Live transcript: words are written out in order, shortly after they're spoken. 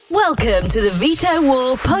Welcome to the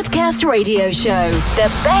Vitowar podcast radio show.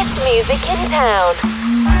 The best music in town.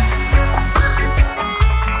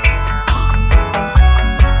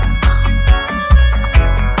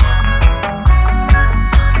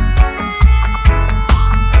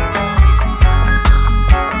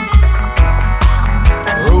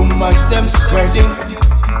 Rumours them spreading,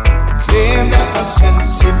 claim that a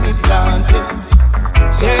sense in me planted.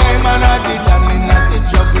 Say I'm an addict and not the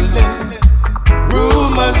juggling.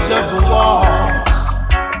 Rumours of war.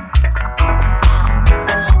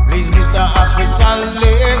 Please, Mr. Officer,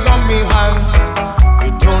 lay on me hand.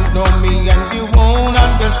 You don't know me and you won't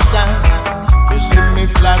understand. You see me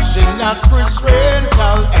flashing a Chris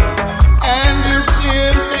rental, and you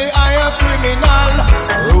claim say I a criminal.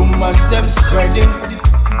 Rumours them spreading,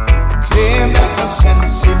 claim that a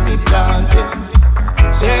sense in me planted.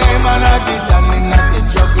 Say I'm an addict and not the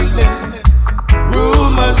juggling.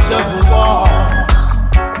 Rumours of war.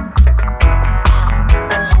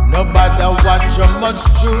 Nobody watch how much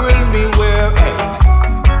jewel me wear.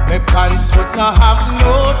 My pants would not have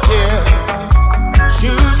no tear.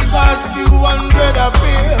 Shoes cost few hundred a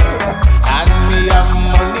pair, and me have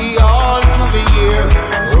money all through the year.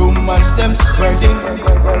 Rumours them spreading,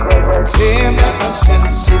 claim that a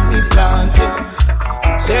sense in me planted.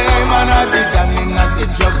 Say I'm an addict and not the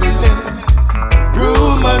juggling.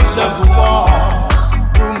 Rumours of war.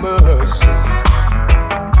 Rumours.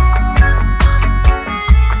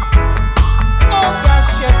 Oh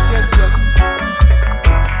gosh, yes, yes, yes.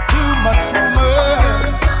 Too much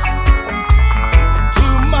rumours.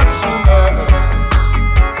 Too much rumours.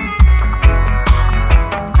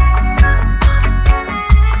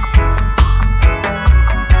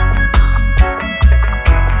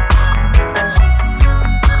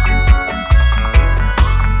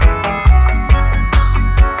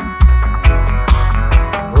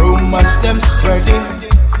 Rumours them spreading,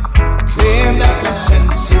 claim that a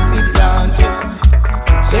sense in me planted.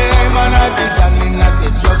 Say I'm an addict and not the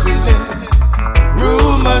juggling.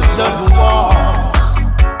 Rumours of war.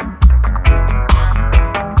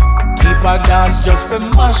 Keep a dance just to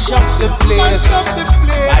mash up the place.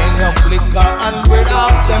 Line up liquor and rid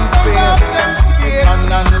off them face.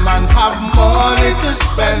 Man have money to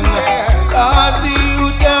spend, cause the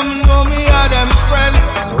youth them know me are them friend.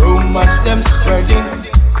 Rumours them spreading,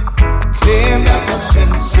 claim that a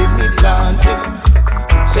sense in me planted.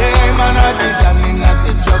 Say I'm an addict and not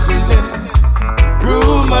the juggling.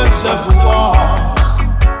 Rumours of war.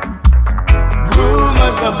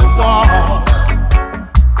 Rumours of war.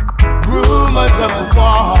 Rumours of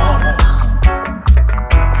war.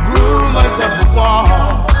 Rumours of war.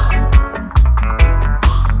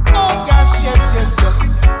 Oh gosh, yes, yes,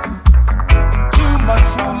 yes. Too much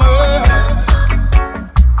rumours.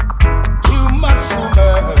 Too much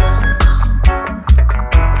rumours.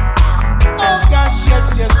 Oh gosh, yes,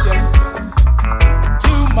 yes, yes.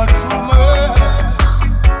 Too much rumours.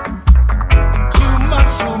 Too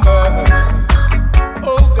much rumours.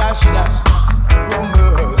 Oh gosh, yes.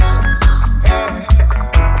 Rumours. Hey.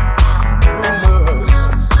 Rumours.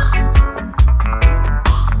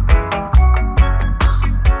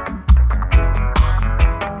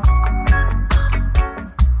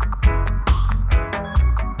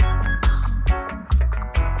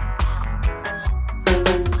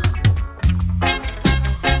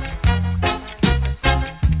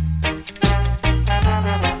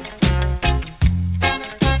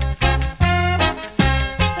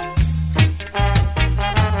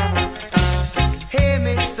 Hey,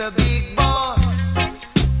 Mr. Big Boss,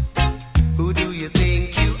 who do you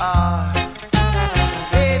think you are?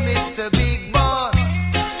 Hey, Mr. Big Boss,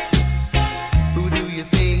 who do you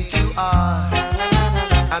think you are?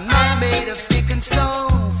 I'm not made of stick and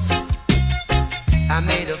stones, I'm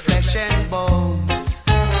made of flesh and bones.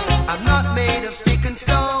 I'm not made of stick and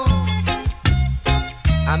stones,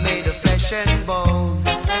 I'm made of flesh and bones.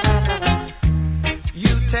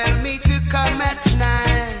 You tell me to come at 9,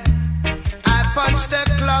 I punch the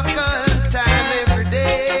clock on time every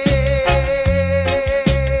day.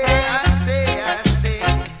 I say, yes.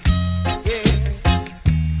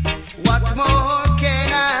 What more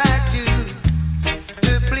can I do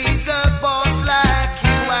to please a boss like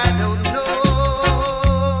you? I don't know.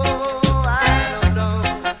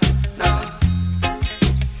 No.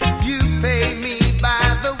 You pay me by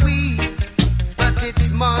the week, but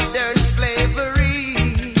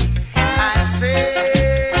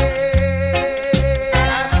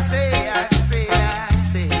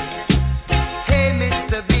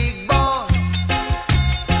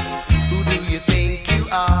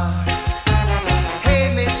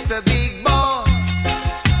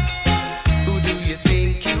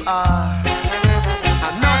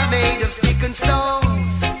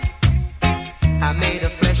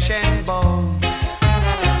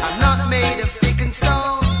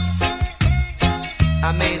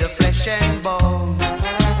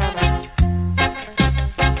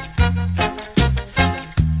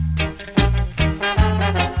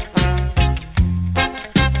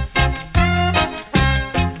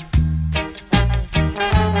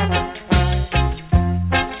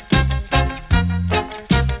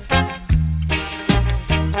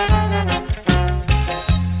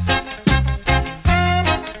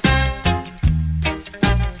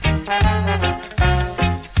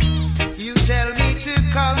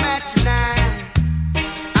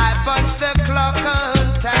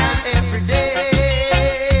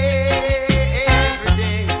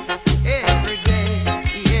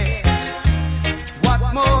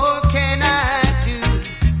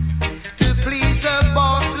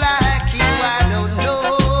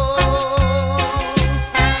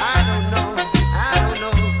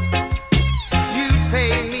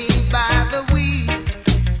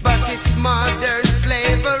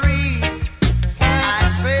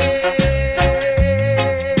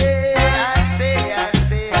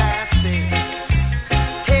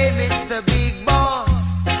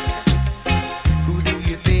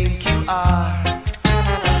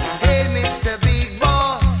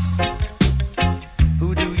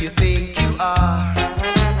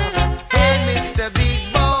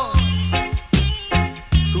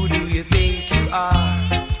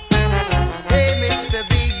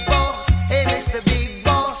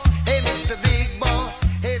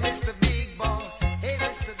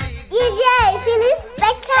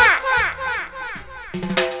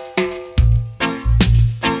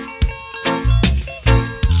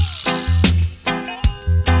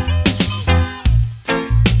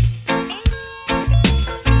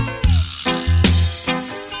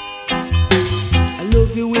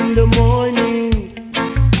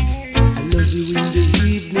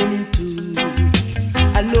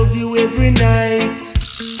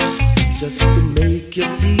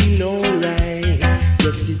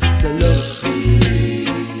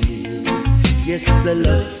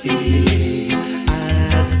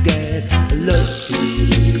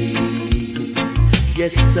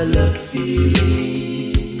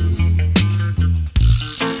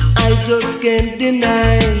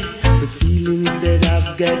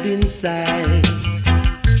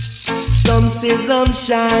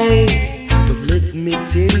Shine, but let me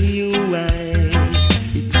tell you why.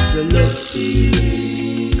 It's a love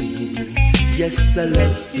feeling. Yes, a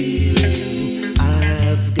love feeling.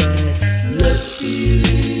 I've got love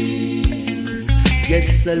feelings.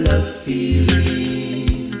 Yes, a love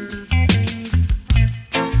feelings.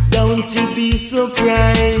 Don't you be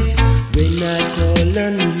surprised when I call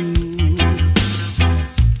on you.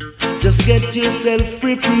 Just get yourself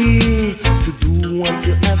prepared to do what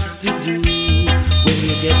you have to do.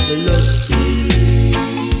 Get the love feeling.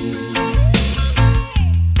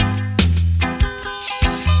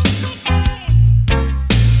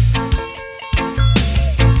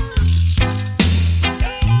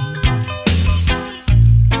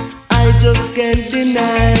 I just can't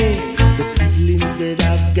deny the feelings that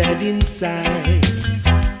I've got inside.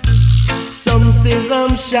 Some says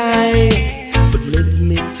I'm shy, but let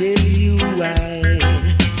me tell you why.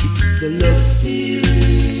 It's the love feeling.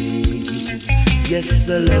 Yes,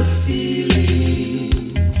 the love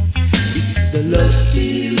feelings. It's the love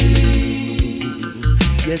feelings.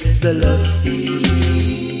 Yes, the love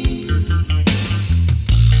feelings.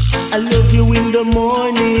 I love you in the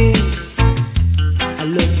morning. I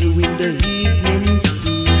love you in the evenings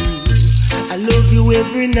too. I love you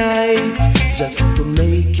every night, just to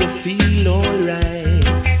make you feel alright.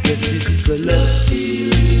 Yes, it's a love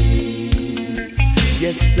feeling.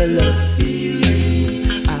 Yes, a love feeling.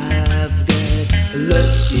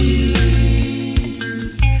 Love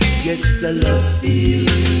feelings. Yes, I love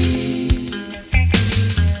feelings.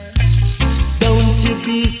 Don't you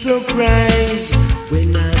be surprised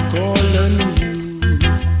when I call on you.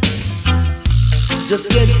 Just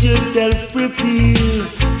get yourself prepared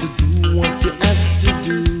to do what you have to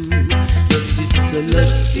do. Yes, it's a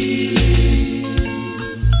love feeling.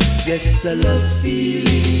 Yes, I love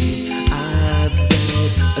feeling. I've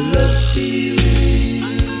got a love feeling.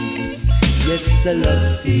 Yes, I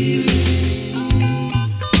love feelings.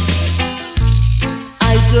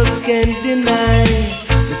 I just can't deny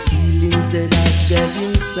the feelings that I've got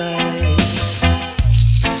inside.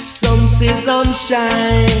 Some says I'm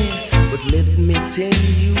shy, but let me tell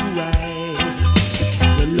you why. It's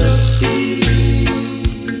a love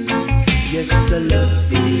feeling. Yes, I love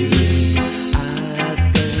feeling. I've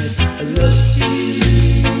got a love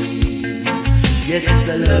feeling. Yes,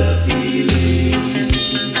 I love feeling.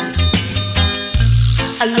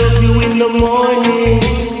 I love you in the morning.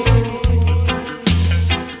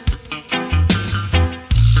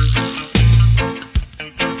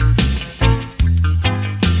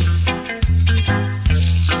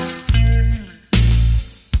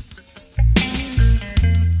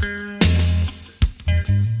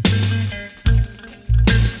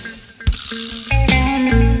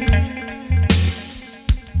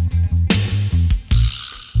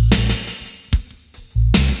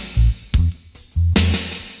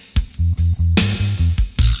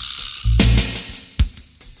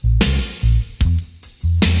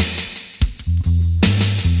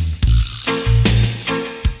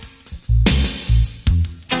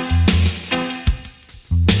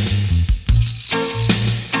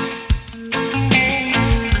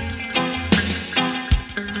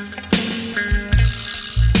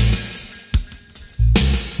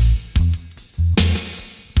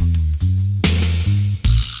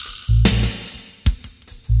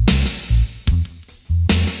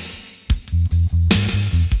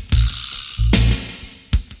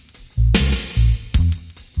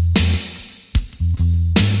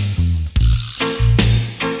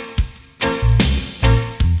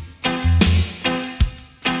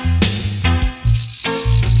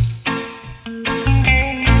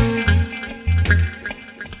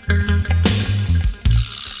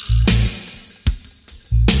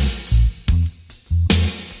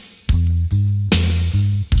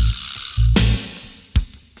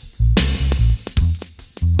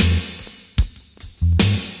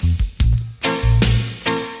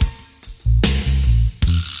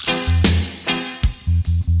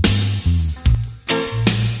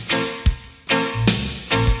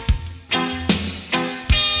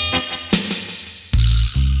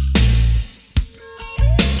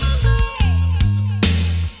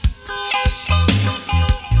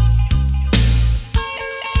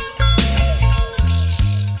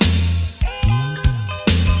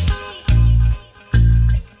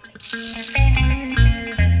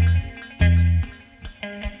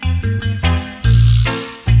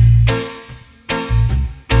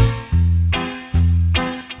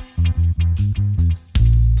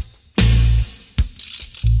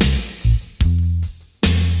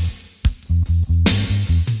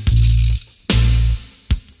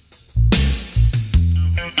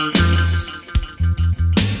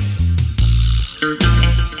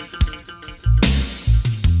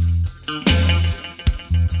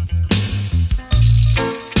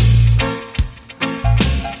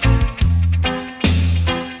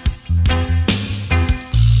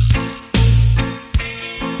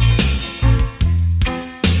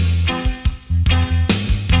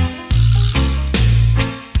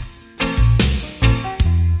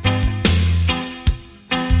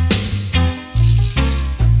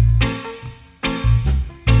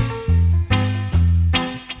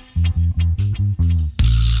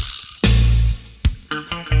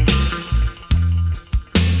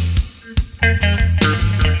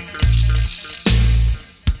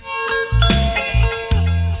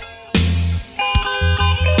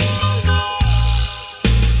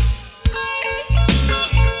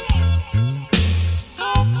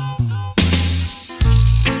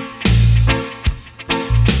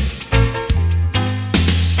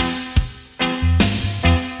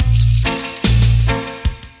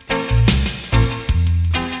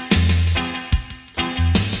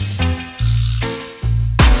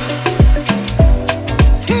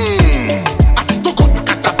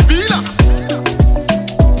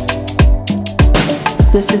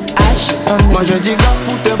 This is Ash on Moi je dis gars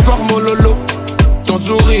pour tes formes au lolo, ton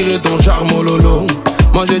sourire et ton charme au lolo.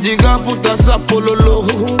 Moi je dis gars pour ta sape au lolo,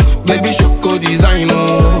 baby choco design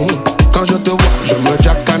oh. Quand je te vois je me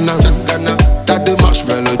jacana. Ta démarche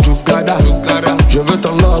fait le chukada. Je veux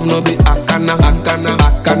ton love no be Akana.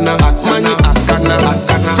 Mani Akana.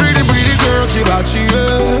 Pretty girl tu vas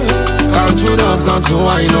tuer. Quand tu danses, quand tu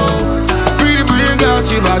wine oh. Pretty girl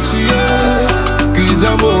tu vas tuer.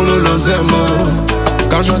 Kizemo lolo zemo.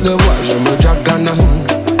 Quand je te vois je me jacana.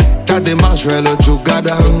 Ta démarche fait le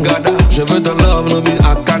chukada. Je veux ton love no be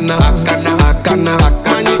Akana.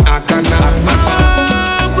 Mani Akana.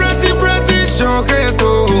 Pretty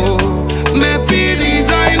choqueto. Me be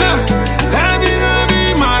designer.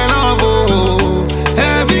 Heavy my love oh.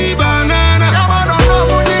 Heavy banana.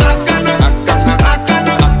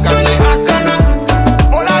 Akana.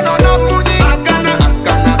 Ola no no muni. Akana.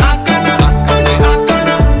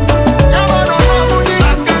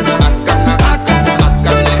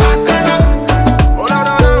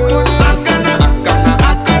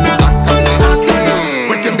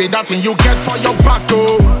 Waiting be that thing you get for your back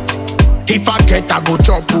oh. If I get I go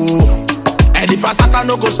jump oh. And if I start, I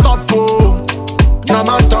no go stop, oh. Now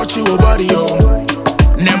man touch you body, oh.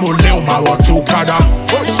 Nemo leo ma wa tu kada.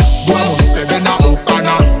 Guamo sebe na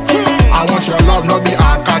Akana. I want your love, no be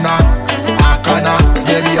Akana.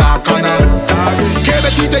 Baby Akana.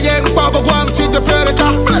 Kebe chite ye mbago guam chite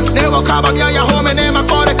pereka. Nevo kaba nyaya home ne ma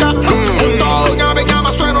koreka. Unto nyabe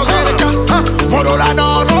nyama sueno zereka. Porola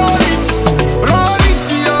no roll it,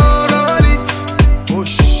 yo, roll it.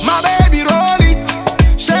 My baby roll it,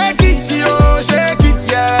 shake it, yo. Shake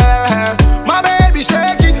it, yeah. My baby,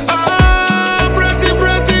 shake it. Ah, pretty,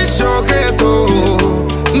 choqueto.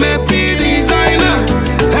 Me be designer.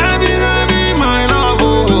 Heavy, my love,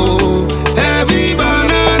 oh. Heavy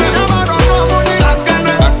banana.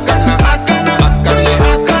 Akana.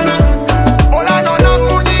 Ola no no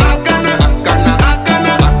muni. Akana.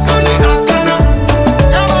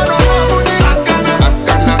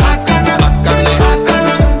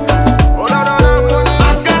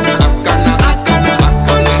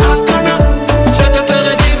 Je te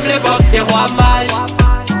ferai vivre l'époque des rois mages.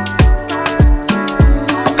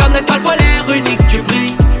 Comme l'étoile polaire unique tu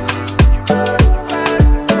brilles.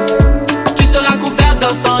 Tu seras couvert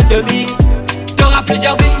d'un sang demi. T'auras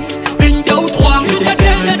plusieurs vies, une, deux ou trois. Tu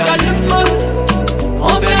t'étais, je t'allume.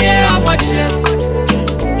 On fait rien à moitié.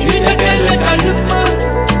 Tu t'étais, je t'allume.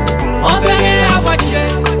 On fait rien à moitié.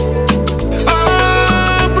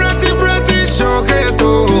 Ah, pretty,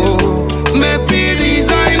 choqueto. Me be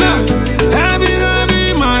designer. Heavy,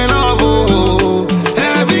 my love, oh.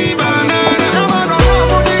 Heavy banana.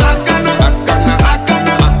 Akana.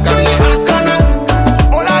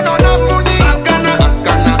 Ola no no muni. Akana.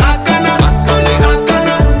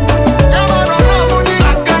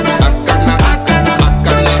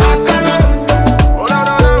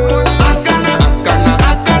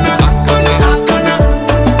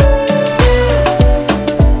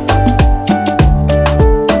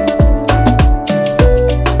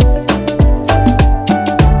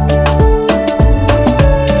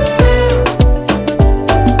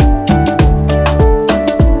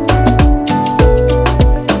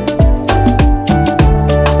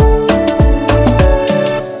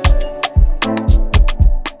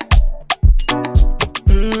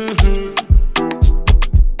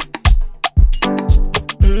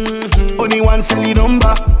 Only one silly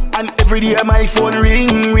number, and every day my phone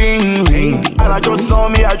ring. And I just know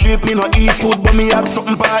me a dripping on East food, but me have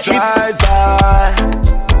something for it. Drive by,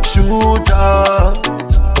 shoot up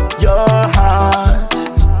your heart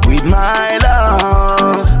with my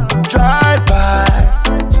love. Drive by,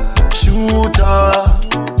 shoot up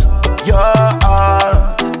your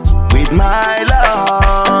heart with my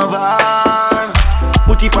love. And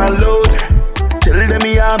put it on load. Tell them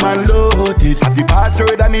me I'm unloaded. Have the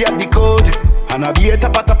password and me have the code. And I be a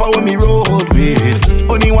tapa when me road with.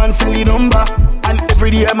 Only one silly number, and every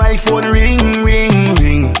day my phone ring.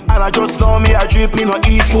 And I just know me a dripping on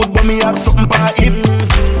East food, but me have something for it.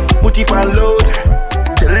 Put it on load.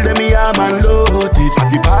 Tell them me I'm unloaded.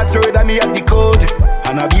 Have the password and me have the code.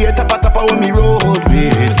 And I be a tapa when me road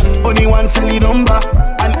with. Only one silly number,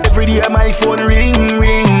 and every day my phone ring.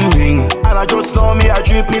 And I just know me a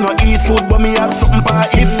dripping on East food, but me have something for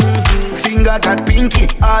it. Finger got pinky.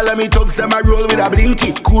 All of me thugs them a roll with a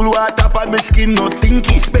blinky. Cool water on me skin no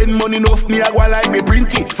stinky. Spend money enough me a go like me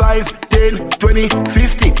printy. 5, 10, 20,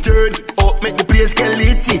 50. Turn up make the place get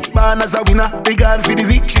litty. Born as a winner, big on for the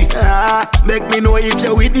victory. Make me know if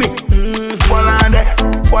you're with me. One on there,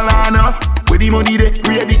 one on up. With the money there,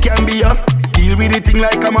 ready can be up. Deal with the thing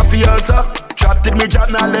like I'm a fiance. adopted me job,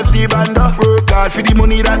 now left the band. Work hard for the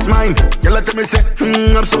money that's mine. Y'all tell me say,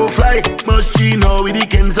 I'm so fly. Must you know with the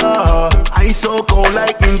Kwanzaa. I so cold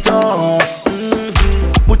like winter.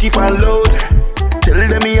 Put it on load. Tell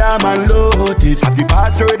them me I'm unloaded. Have the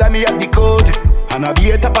password and me have the code. And I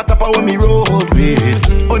be a tapa when me road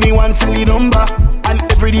with. Only one silly number. And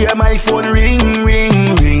every day my phone ring,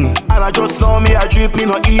 ring, ring. And I just know me a drip in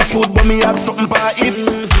no East food, but me have something for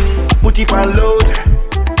it. Put it on load.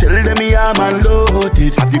 Tell them me I'm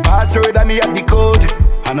unloaded. Have the password and me have the code.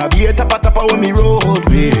 And I be a tapa when me road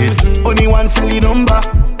with. Only one silly number.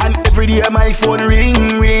 And every day my phone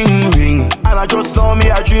ring, ring, ring. And I just know me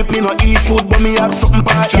a drip in no East food, but me have something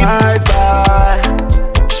for it. Drive by,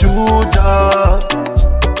 shoot up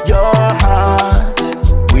your heart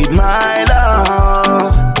with my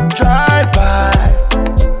love. Drive by,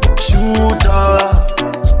 shoot up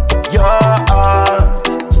your heart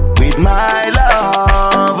with my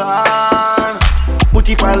love. And put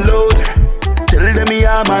it on load. Tell them me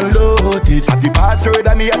I'm unloaded. Have the password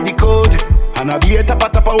and me have the code. And I be a tapa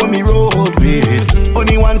when me road with.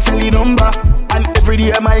 Only one silly number. And every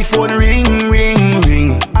day my phone ring, ring,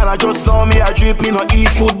 ring. And I just know me a drip in no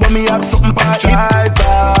East food, but me have something for it. Drive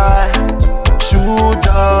by, shoot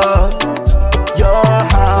up your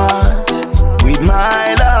heart with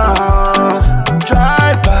my love.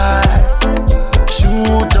 Drive by,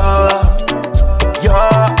 shoot up your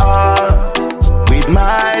heart with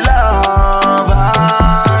my love.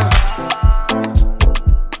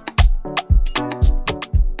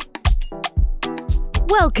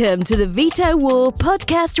 Welcome to the Vitowar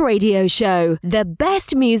podcast radio show, the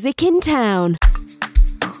best music in town.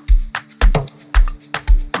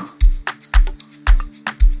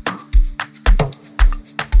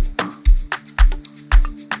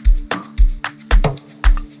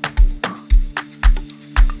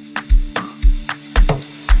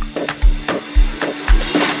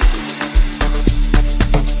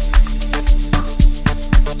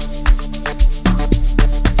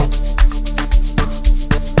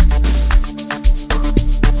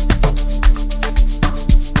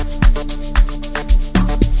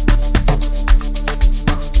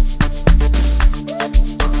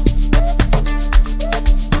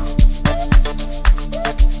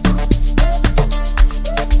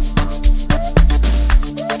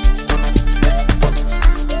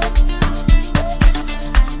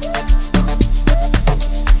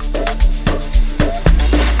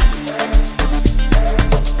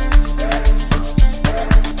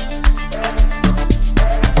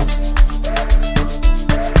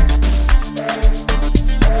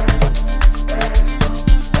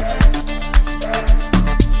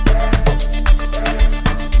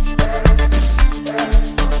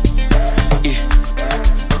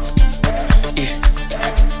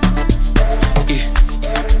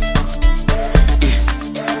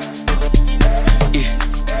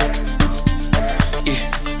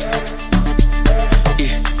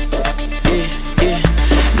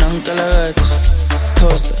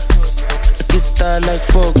 Costa, I get style like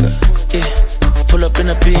Fokker, yeah. Pull up in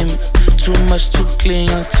a beam, too much, too clean,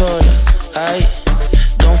 young taller. Aye,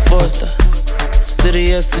 don't foster,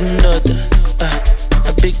 serious and daughter.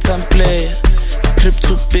 A big time player, crib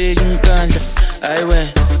too big and ganja. I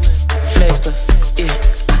went Flexa, yeah.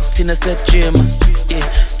 Tina said Jimma, yeah.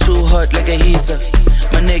 Too hot like a heater.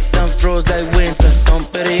 My neck done froze like winter.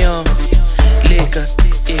 Don't bet it on liquor,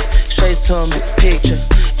 yeah. Shades told me picture.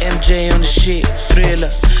 MJ on the shit, thriller.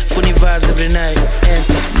 Funny vibes every night.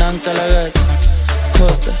 Enter, Nankalagati,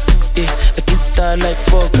 Costa, yeah. I get style like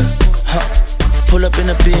Fokker, huh. Pull up in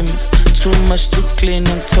a beam, too much, too clean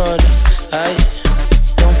and taller. Aye,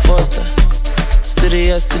 don't foster,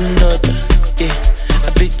 serious and daughter, yeah.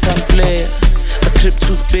 A big time player, a crib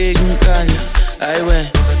too big and ganja. I went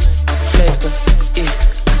Flexa, yeah.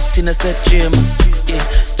 Tina said Jimma, yeah.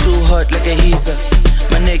 Too hot like a heater.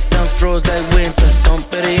 My neck done froze like winter. Don't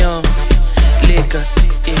bet it on liquor,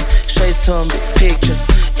 yeah. Shades told me picture.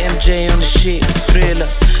 MJ on the shit, thriller.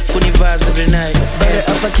 Funny vibes every night. I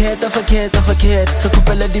forget.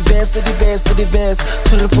 Recupera diverse.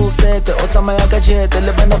 To the full set, Otama Yakajete,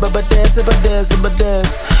 Lebana Babades.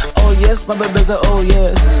 Oh yes, my baby's a oh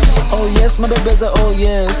yes. Oh yes, my baby's a oh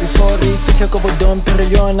yes. If for the fit like a dump,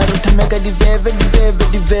 Perion, I don't make a divev.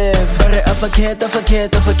 I forget.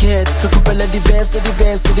 Recupera diverse.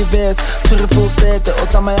 To the full set,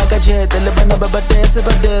 Otama Yakajete, Lebana Babades.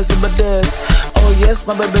 Oh yes,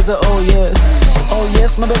 my baby's a oh yes. Oh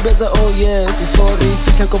yes, my baby's a oh yes. If for the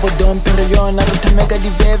fit like a dump, Perion, I don't make a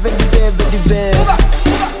divev.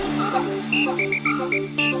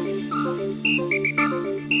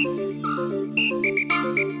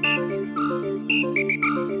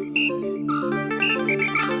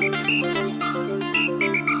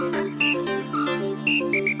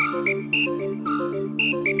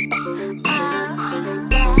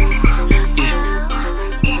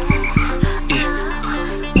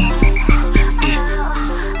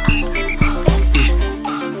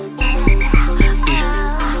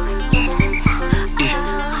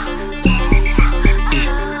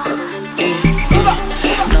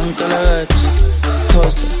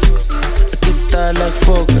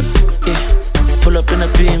 up in a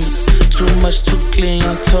beam. Too much, too clean,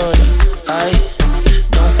 young taller. Aye,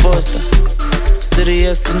 don't foster.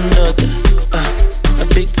 Serious and daughter. A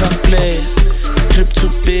big time player. Trip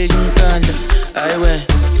too big and ganja. I went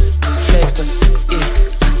Flexa, yeah.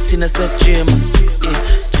 Tina said gym, yeah.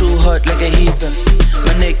 Too hot like a heater.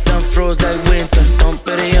 My neck done froze like winter. Don't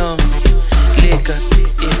bet it on liquor,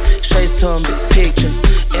 yeah. Shice told me picture.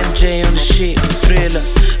 MJ on the sheet, thriller.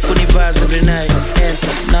 Funny vibes every night.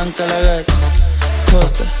 Enter, Nankalagat,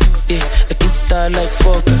 Costa, yeah. I can style like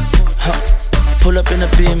Foka, huh. Pull up in a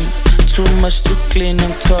beam. Too much, too clean,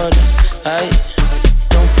 I'm taller. Aye,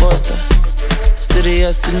 don't foster.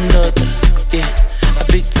 Serious and daughter, yeah. A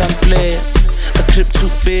big time player. A crib too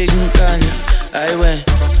big and ganja. I went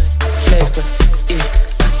Flexa, yeah.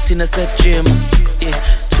 Tina said gym, yeah.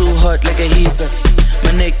 Too hot like a heater.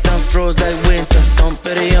 My neck done froze like winter. Don't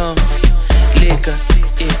bet it on liquor,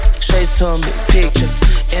 yeah. Shice told me picture.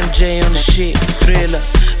 MJ on the sheet, thriller.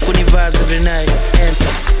 Funny vibes every night.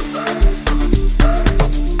 Enter.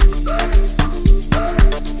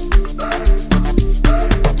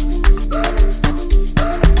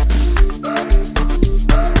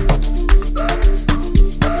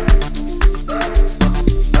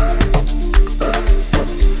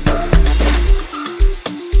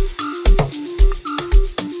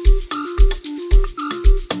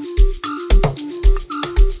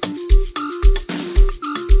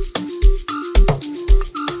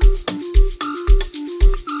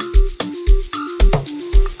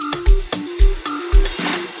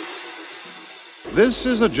 This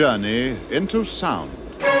is a journey into sound.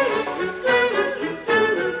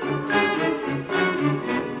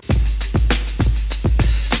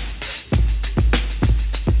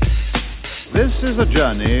 This is a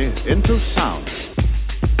journey into sound.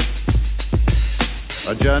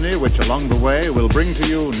 A journey which along the way will bring to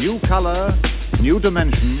you new color, new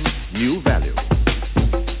dimension, new value.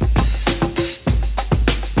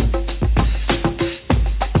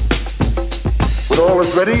 When all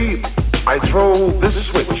is ready, I throw this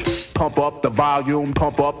switch. Pump up the volume,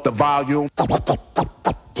 pump up the volume. Pump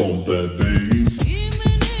that bass.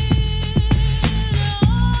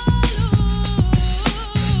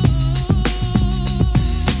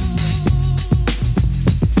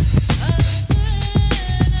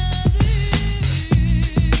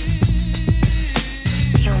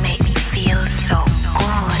 You make me feel so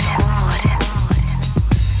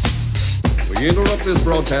good. We interrupt this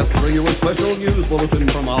broadcast to bring you a special news bulletin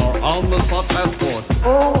from our on-the-spot passport.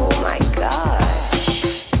 Oh my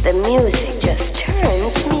gosh, the music just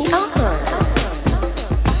turns me on.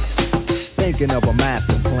 Thinking of a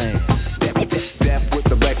master plan. Death with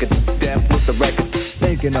the record, death with the record.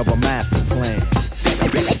 Thinking of a master plan.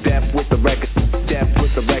 Death with the record, death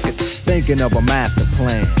with the record. Thinking of a master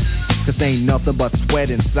plan. Cause ain't nothing but sweat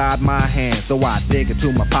inside my hands. So I dig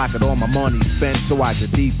into my pocket, all my money spent. So I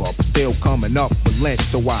get deeper, but still coming up with lint.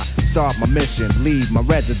 So I start my mission, leave my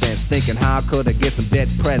residence. Thinking how could I get some dead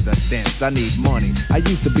presidents? I need money. I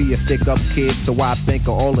used to be a stick-up kid, so I think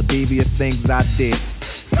of all the devious things I did.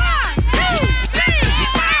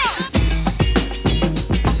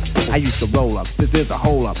 I used to roll up, this is a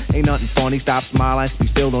hole up. Ain't nothing funny, stop smiling. We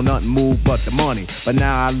still don't nothing move but the money. But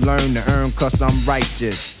now I learn to earn cause I'm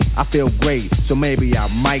righteous. I feel great, so maybe I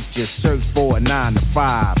might just search for a 9 to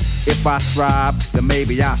 5. If I strive, then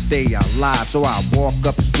maybe I'll stay alive. So I walk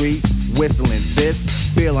up the street, whistling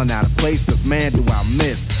this, feeling out of place, cause man do I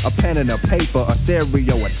miss a pen and a paper, a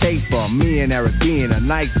stereo, a taper. Me and Eric being a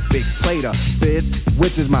nice big plate of fish,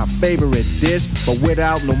 which is my favorite dish. But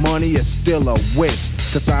without no money, it's still a wish.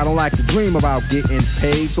 Cause I don't like to dream about getting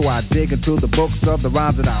paid. So I dig into the books of the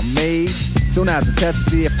rhymes that I made. So now's a test to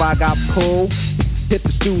see if I got pulled. Hit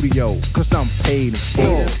the studio, cause I'm paid in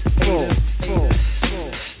full.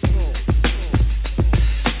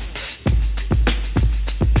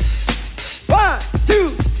 1, 2,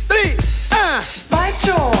 3, By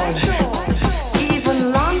George,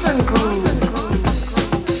 even London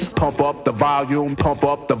grooves. Pump up the volume, pump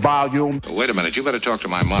up the volume. Wait a minute, you better talk to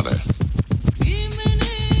my mother.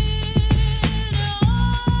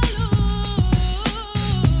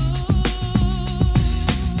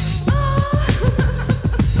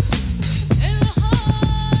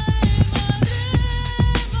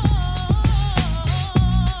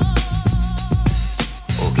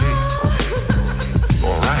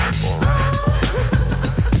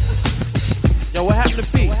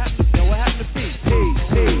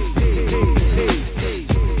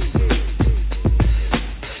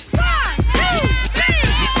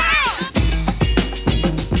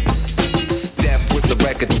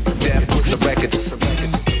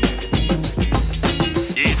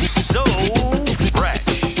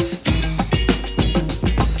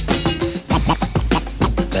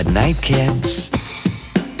 Good night, kids.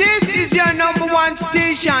 This is your number one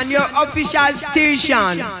station, your official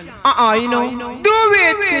station. You know, do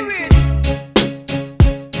it.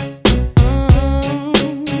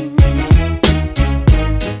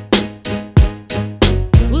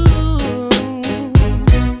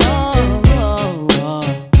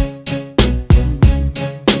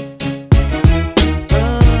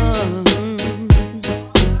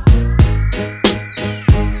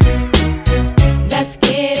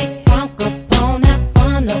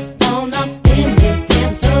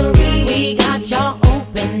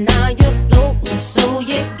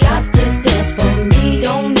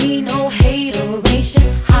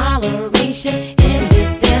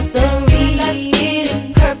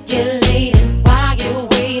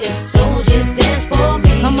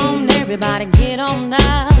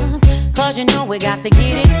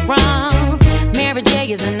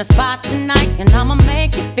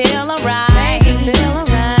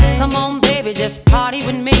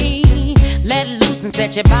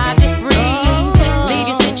 Set your body free. Leave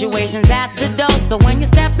your situations at the door. So when you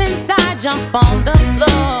step inside, jump on the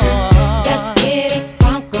floor. Let's get it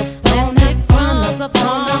crunk up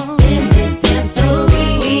in this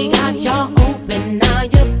dancery. We got y'all open, now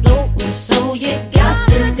you're floating, so you got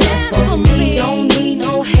to dance for me. Don't need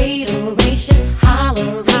no hateration,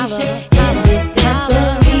 holleration in this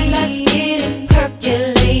dancery. Let's get it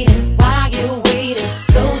percolating while you're waiting.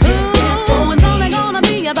 So just dance for me. It's only gonna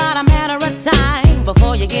be about a matter of time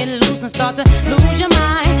before you get loose and start to lose your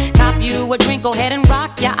mind. Cop you a drink, go ahead and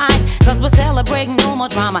rock your eyes, cause we're celebrating no more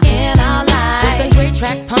drama in our lives. With a great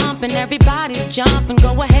track pumping, everybody's jumping.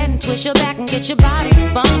 Go ahead and twist your back and get your body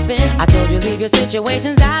bumping. I told you leave your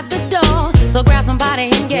situations at the door, so grab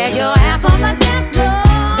somebody and get your ass on the dance floor.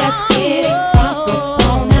 Let's get it crunk up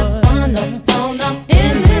on up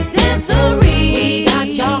in this dancery. We got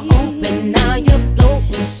y'all open, now you're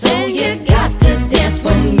floating, so you got to dance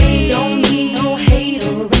with me. Don't need no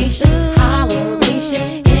hateration,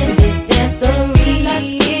 holleration in this dancery.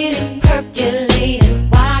 Let's get it percolating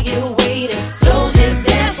while you're waiting, so just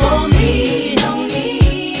dance for me. Don't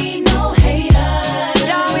need no haters,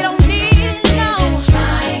 no, we don't need no. We're just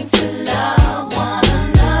trying to love one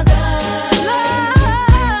another.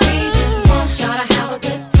 We just want y'all to have a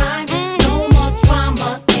good time. No more drama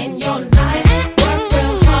in your life. Work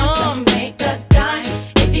real hard to make a dime.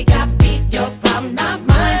 If you got beef, your problem, not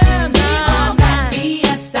mine. Leave all that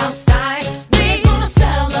BS outside. We gonna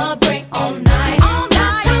celebrate all night.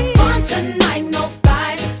 Let's have fun tonight, no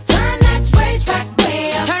fights. Turn that rage track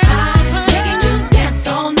way up high, making you dance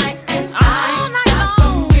all night. And I got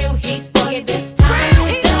some real heat for you this time.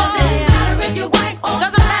 Doesn't matter if you're white or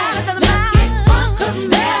black. Let's get drunk 'cause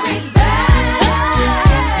Mary's back.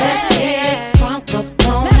 Let's get drunk up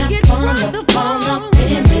on up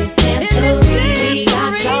in this dancery. We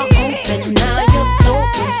got y'all open, now you're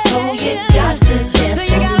floating, so you got to dance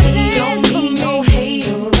for me. Don't need no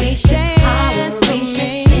hateration,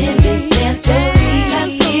 holleration in this dancery.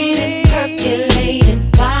 Let's get it percolating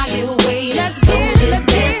while you're waiting, so just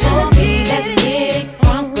dance for me. Let's get it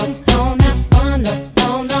crunk up on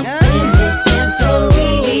up in this dancery.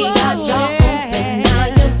 We got y'all open, now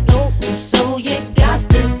you're floating, so you got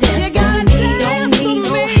to dance for me. Don't need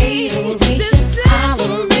no hateration,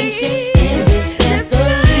 holleration in this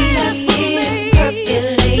dancery. Let's get it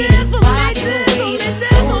percolating while you're waiting,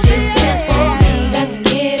 so just dance for me. Let's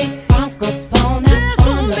get it crunk up on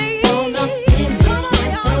up in this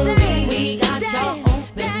dancery. We got y'all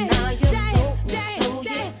open, now you're floating, so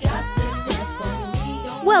you got to dance for me.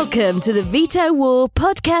 Welcome to the Vitowar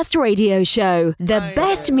Podcast Radio Show, the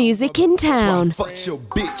best music in town. Fuck your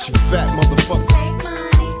bitch, you fat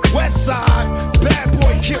motherfucker. West side, bad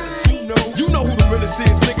boy killers. You know who the realest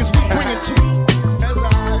is, niggas. We bring it to you.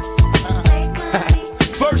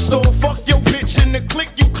 First off, fuck your bitch in the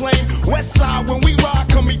clique you claim. West side, when we ride,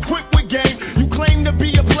 come equipped with game. You claim to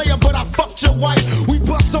be a player, but I fucked your wife. We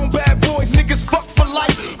bust on bad boys, niggas fuck for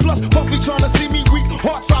life. Plus, Puffy tryna see me weak,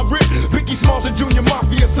 hearts I rip. Biggie Smalls and Junior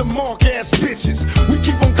Mafia, some mark ass bitches. We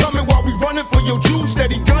keep on coming while we running for your juice.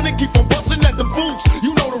 Steady gunning, keep on busting at the fools.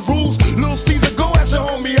 You know the rules. Little Caesar, go ask your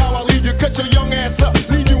homie how I leave you. Cut your young ass up,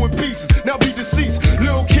 leave you in pieces. Now be deceased.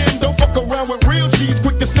 Lil' Kim, don't fuck around with real G's.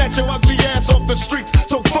 Quick to snatch your ugly ass off the streets.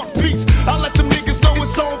 So fuck peace. I let them niggas know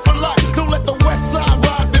it's on for life. Don't let the West Side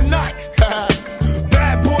ride the night.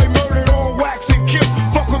 Bad boy murdered on wax and kill.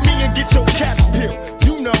 Fuck with me and get your caps peeled.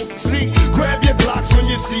 You know, see, grab your blocks when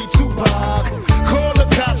you see Tupac. Call the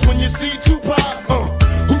cops when you see Tupac.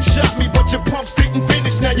 Who shot me but your pumps didn't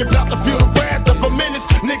finish. Now you're about to feel the wrath of a menace.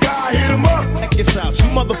 Nigga, I hit him up. Check this out, you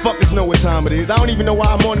motherfuckers know what time it is. I don't even know why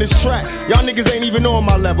I'm on this track. Y'all niggas ain't even on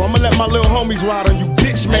my level. I'ma let my little homies ride on you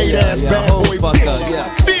bitch-made ass bad boy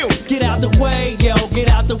bitches. Feel. Get out the way, yo, get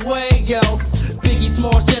out the way, yo. Biggie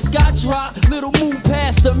Smalls just got dropped. Little move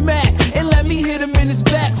past the Mac and let me hit him in his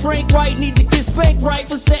back. Frank White need to get spanked right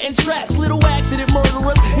for setting traps. Little accident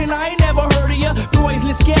murderers, and I ain't never heard of ya.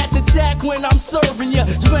 Poisonous cats attack when I'm serving ya.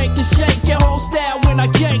 Spank and shake your whole style when I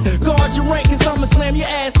gank. Guard your rank, cause I'ma slam your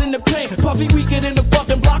ass in the paint. Puffy weaker than the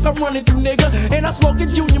fucking block I'm running through, nigga. And I'm smoking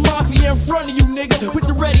Junior Mafia in front of you, nigga. With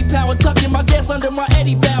the ready power, tucking my gas under my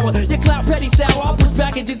Eddie Bauer. Your clout petty sour, I'll put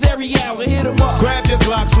packages every hour. Hit 'em up. Grab your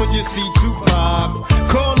Glocks when you see Tupac.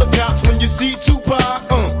 Call the cops when you see Tupac.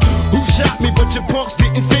 Who shot me, but your punks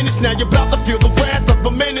didn't finish. Now you're about to feel the wrath of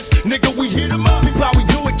a menace. Nigga, we hit 'em up. People, how we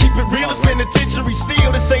do it, keep it real. It's penitentiary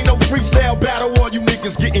steel. This ain't no freestyle battle. All you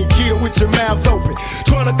niggas getting killed with your mouths open.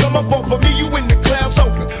 Trying to come up off of me, you in the clouds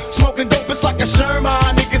open. Smoking dope, it's like a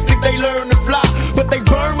Sherman. Niggas think they learn to fly, but they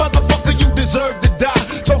burn, motherfucker, you deserve to die.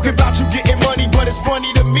 Talking about you getting money, but it's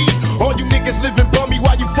funny to me. All you niggas living bummy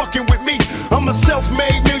while you fucking with me. I'm a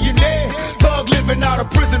self-made millionaire. Thug living out of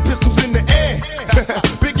prison, pistols in the air.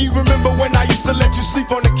 Biggie, remember when I used to let you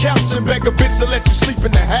sleep on the couch and beg a bitch to let you sleep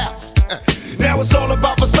in the house? Now it's all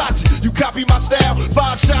about Versace. You copy my style.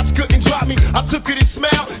 5 shots couldn't drop me. I took it and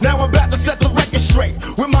smiled. Now I'm about to set the record straight.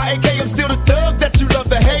 With my AK, I'm still the thug that you love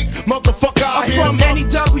to hate. Motherfucker, I hear I'm from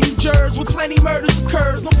NEW Jers, with plenty murders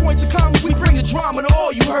occurs. No points of comments, we bring the drama to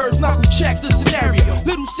all you heard. Knuckle check the scenario.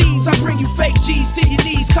 Little C's, I bring you fake G's to your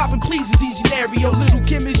knees. Copping please in these scenario. Little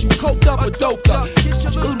Kim, is you coked up or doped up? Get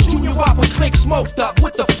your little Junior Whopper click smoked up.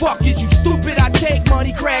 What the fuck is you stupid? I take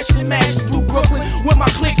money, crashing and mashing through Brooklyn. With my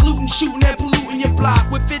click looting, shooting and polluting your block.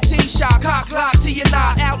 With 15 shot, cock lock to your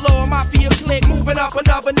knot. Outlaw mafia click, moving up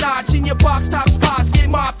another notch. In your box top spots, get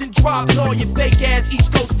mopped and dropped. All your fake ass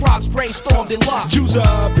East Coast props brainstormed and locked. Use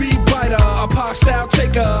a beat biter, a pop style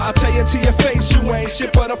taker. I tell you to your face, you ain't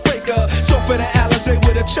shit but a faker. So for the Alizé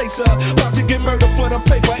with a chaser, about to get murdered for the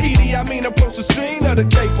paper. Edie, I mean approach the scene of the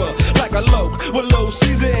caper like a loke with low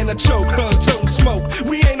season and a choke. Toting smoke,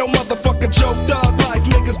 we ain't no motherfucking joke. Dog life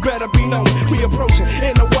niggas better be known. We approaching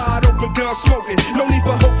in a wide open gun smoking. No need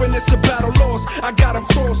for hoping it's a battle lost. I got 'em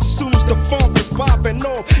crossed as soon as the funk is popping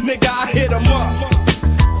off. Nigga, I hit 'em up.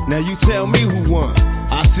 Now you tell me who won.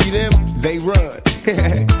 I see them, they run.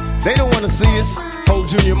 They don't wanna see us. Whole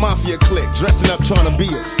Junior Mafia clique, dressing up trying to be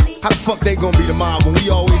us. How the fuck they gonna be the mob when we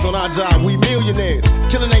always on our job? We millionaires.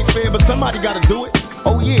 Killing ain't fair, but somebody gotta do it.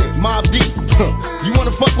 Oh yeah, Mob Deep. You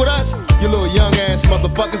wanna fuck with us? You little young ass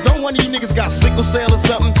motherfuckers. Don't one of you niggas got sickle cell or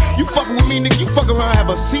something. You fucking with me, nigga, you fuck around, have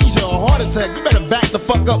a seizure or a heart attack. You better back the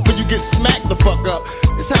fuck up before you get smacked the fuck up.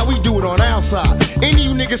 It's how we do it on our side. Any of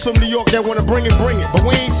you niggas from New York that wanna bring it, bring it. But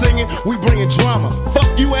we ain't singing, we bringing drama.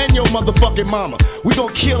 Fuck you and your motherfucking mama. We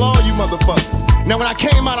gon' kill all you motherfuckers. Now when I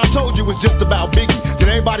came out, I told you it was just about Biggie. Then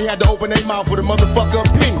everybody had to open their mouth with a motherfucker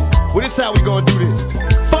opinion. Well, this how we gonna do this.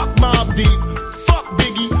 Fuck Mobb Deep, fuck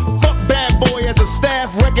Biggie, fuck Bad Boy as a staff,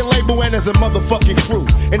 record label, and as a motherfucking crew.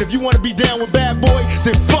 And if you wanna be down with Bad Boy,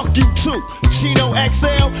 then fuck you too. Chino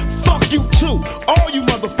XL, fuck you too. All you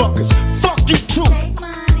motherfuckers, fuck you too.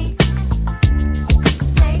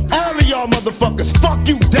 All of y'all motherfuckers, fuck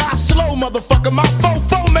you, die slow, motherfucker. My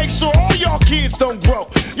fofo make sure all y'all kids don't grow.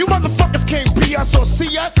 You motherfuckers can't be us or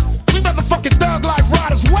see us. We motherfucking thug life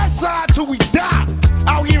riders, west side till we die.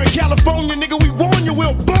 Out here in California, nigga, we warn you,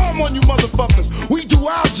 we'll bomb on you motherfuckers. We do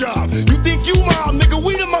our job. You think you mob, nigga,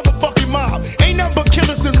 we the motherfucking mob. Ain't nothing but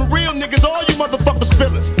killers and the real niggas, all you motherfuckers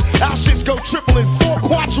feel us. Our shits go triple and 4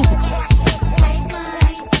 quadruple.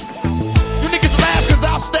 You niggas laugh cause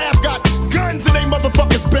our staff got guns in they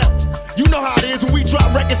motherfuckers belt. You know how it is when we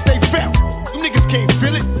drop records, they felt. You niggas can't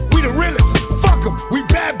feel it, we the realest. Fuck them, we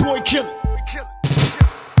Bad Boy killers.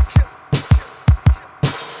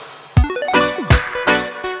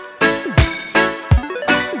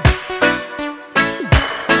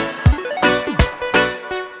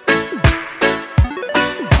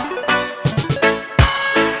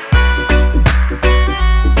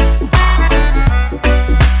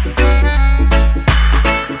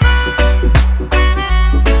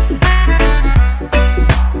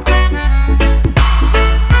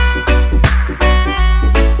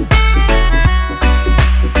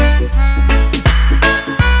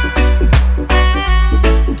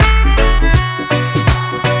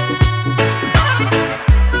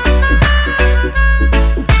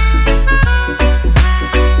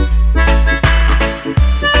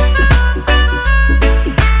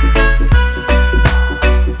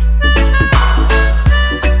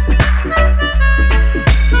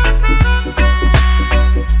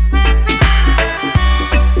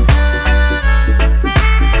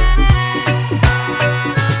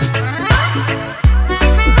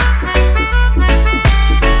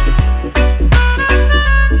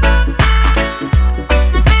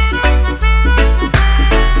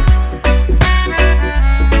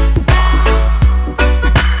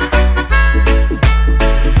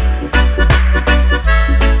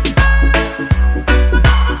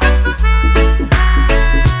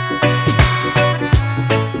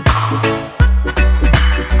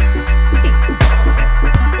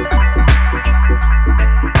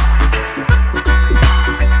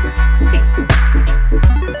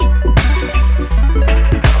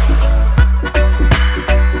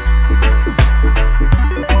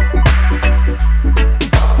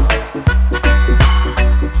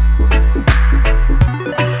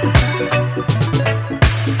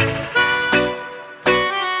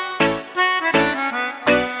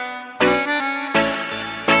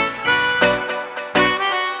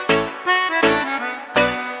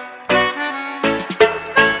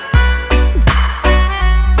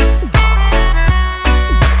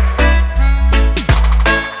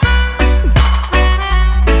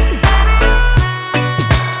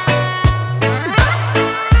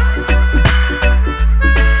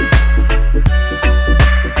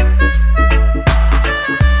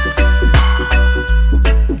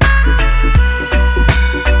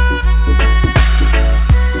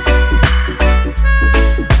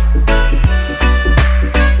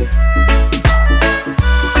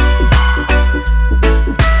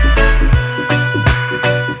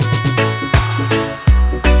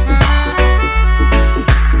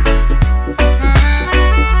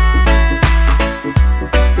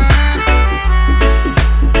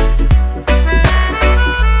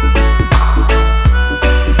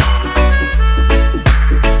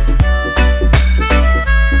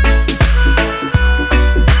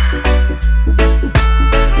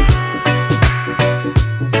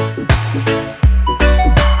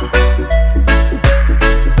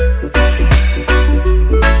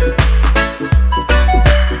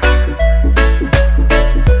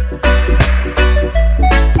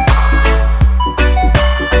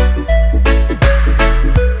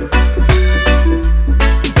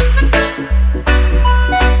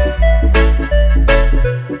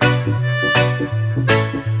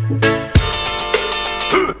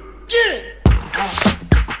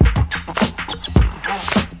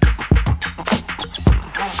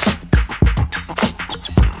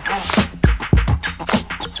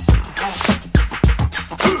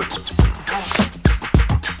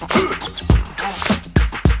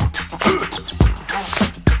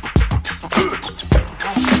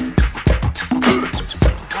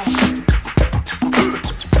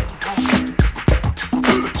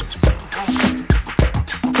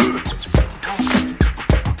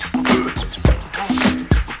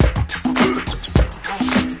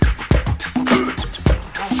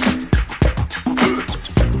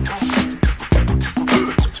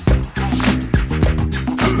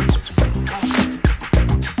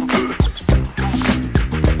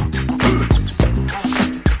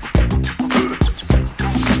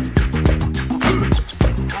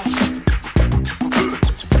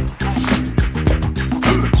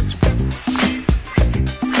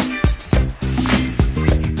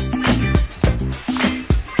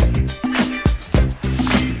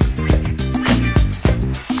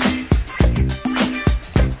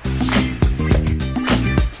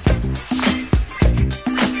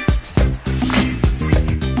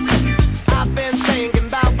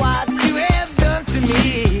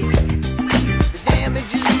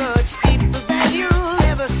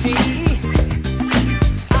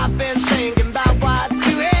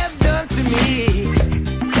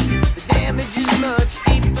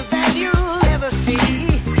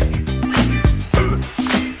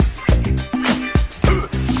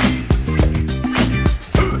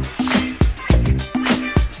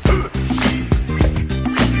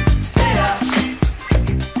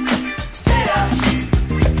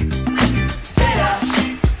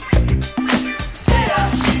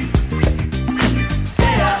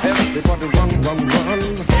 run.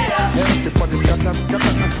 Everybody scatter,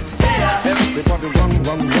 scatter. Everybody run,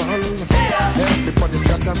 run, run. Everybody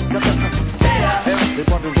scatter, scatter.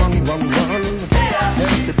 Everybody run, run, run.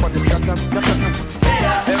 Everybody scatter, scatter.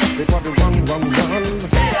 Everybody run, run, run.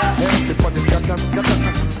 Everybody scatter,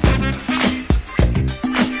 scatter.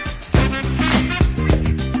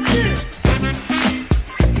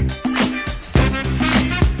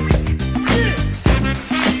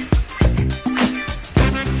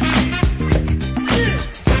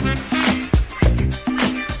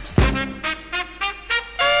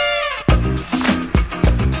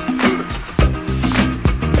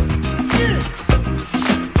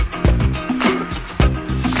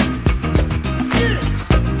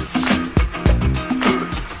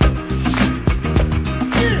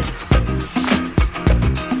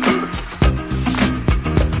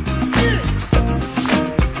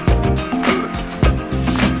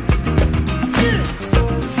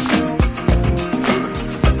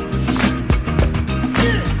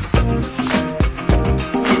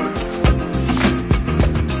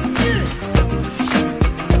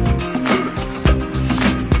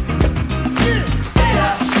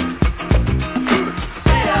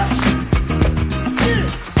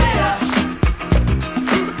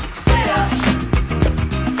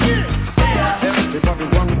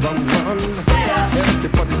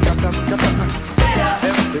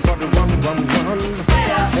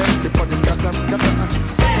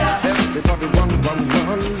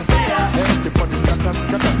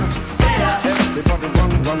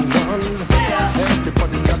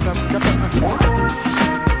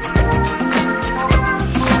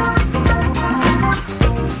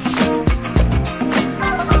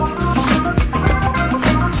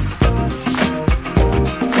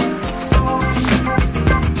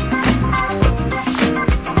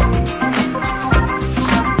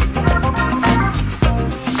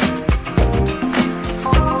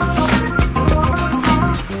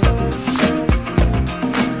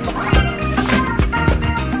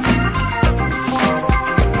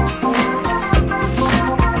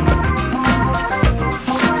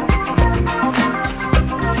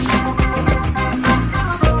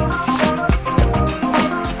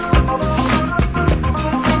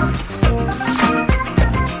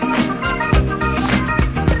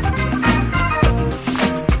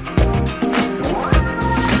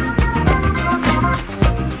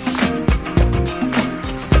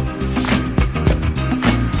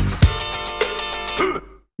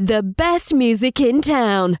 The best music in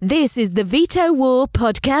town. This is the Vitowar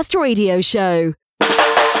Podcast Radio Show.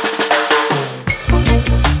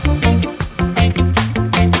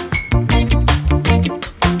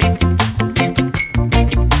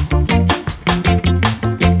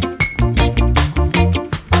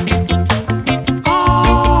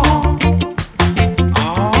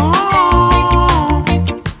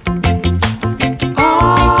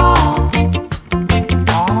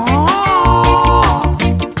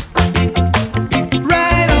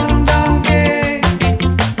 Ride on donkey,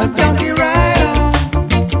 a donkey ride on.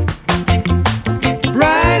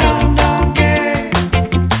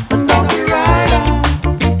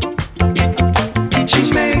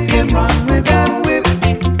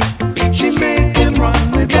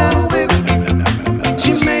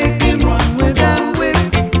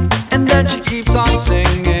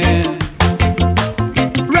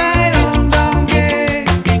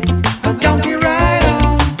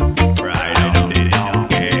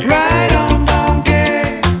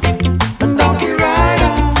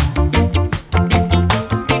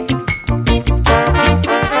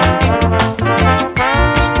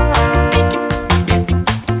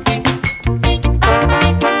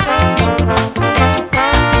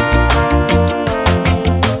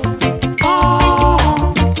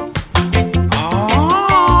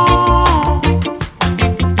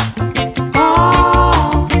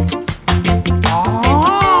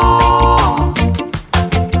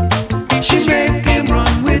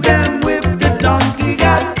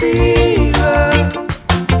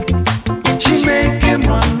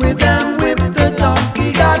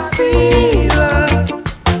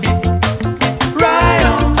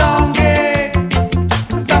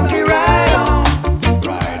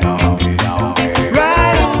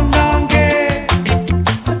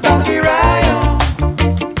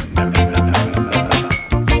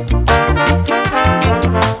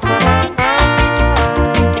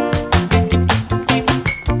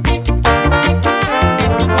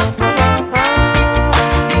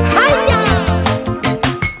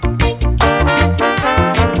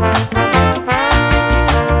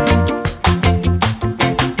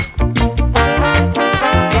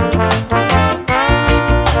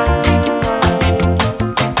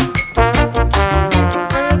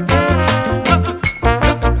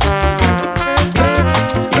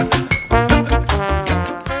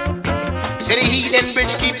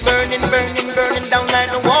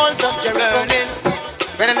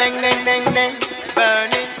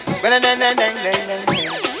 Say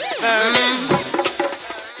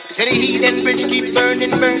the heathen bridge keep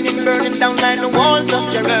burning, burning, burning down like the walls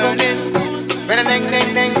of Jericho.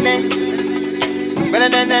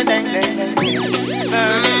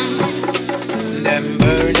 Them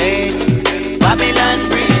burning Babylon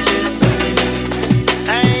bridges.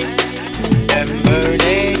 Them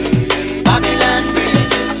burning Babylon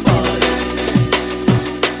bridges falling.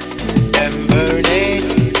 Them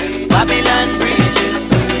burning Babylon bridges.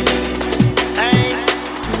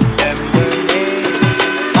 Them burning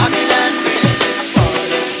Babylon bridges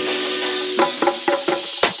falling.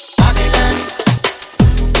 Babylon.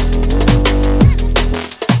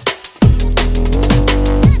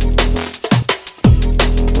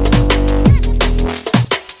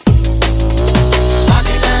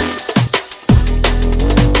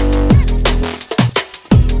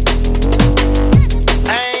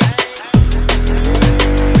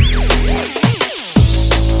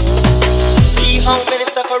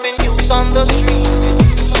 Suffering youths on the streets.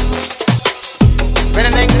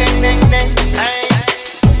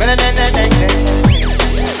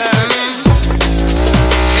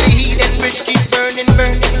 See the heathen bridge keep burning,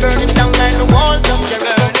 burning, burning down like the walls of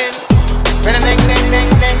Jericho.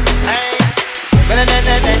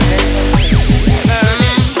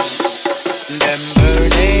 Them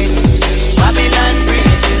burning Babylon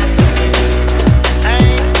bridges.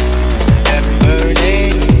 Them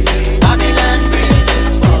burning Babylon bridges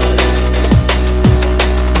falling.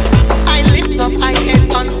 I lift up my head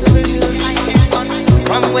unto the hills,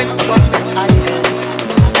 from whence cometh I am.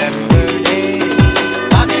 Them burning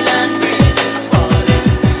Babylon bridges falling.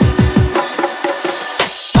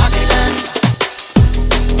 Babylon.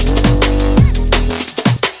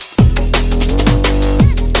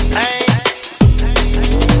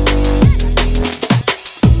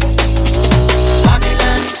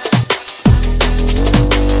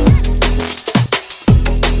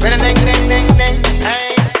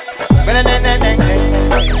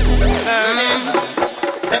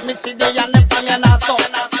 Let me see the young from your naso.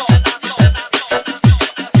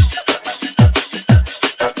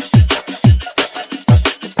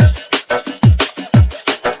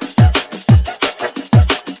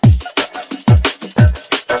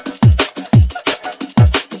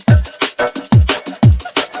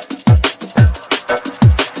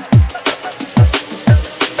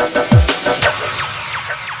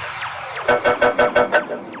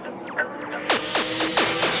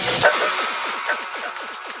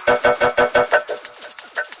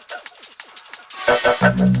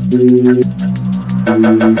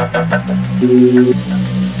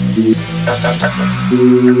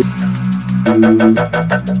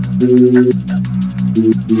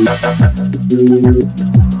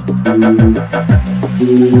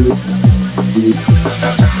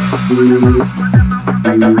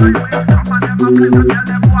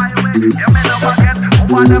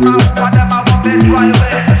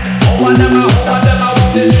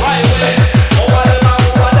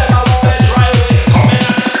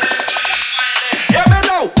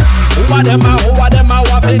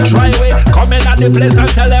 The place and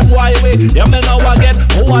tell them why we. Yeah, me know again.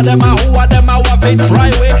 Who are them? Who are them? Who have it try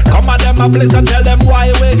we? Come at them a place and tell them why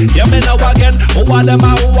we. Yeah, me know again. Who are them?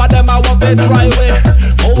 Who are them? Who have it try we?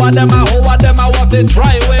 Who are them? Who are them? Who have it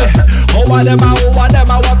try we? Who are them? Who are them?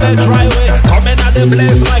 Who have it try we? Coming at the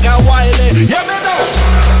place like a wily. Yeah, me know.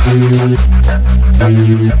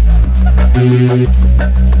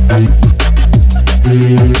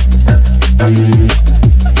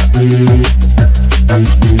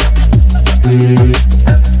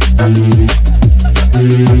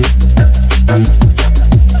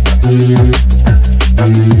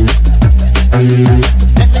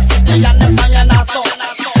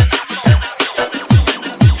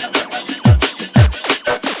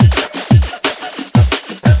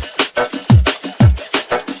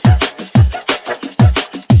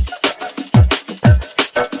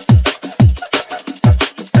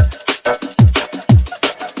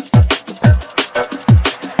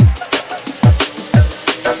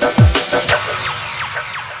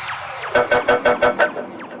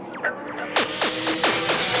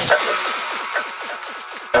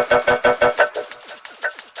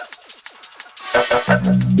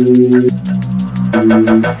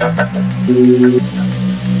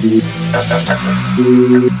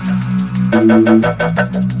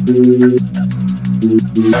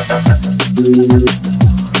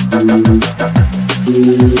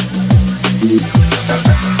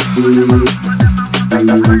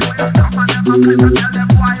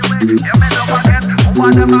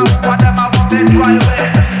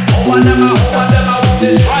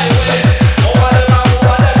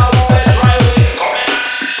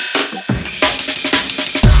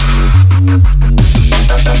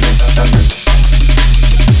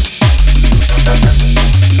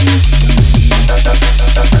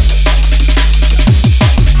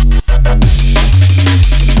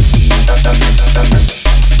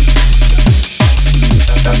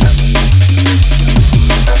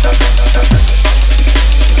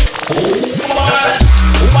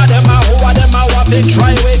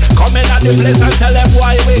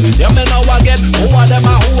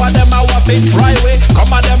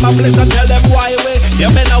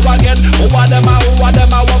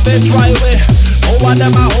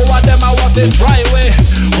 want it dry way.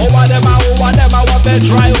 Over them, I want it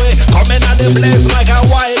dry way. Coming at the blaze like a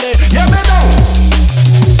wily. Yeah, me know.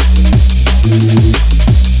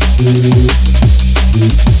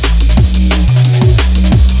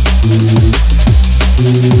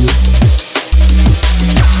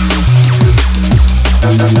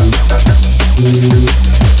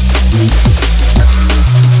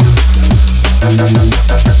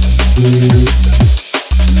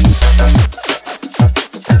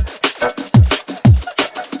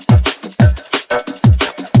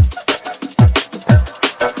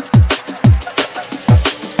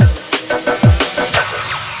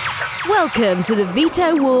 Welcome to the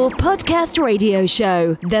Vitowar Podcast Radio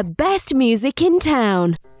Show, the best music in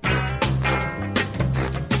town.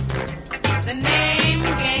 The name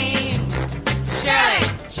game.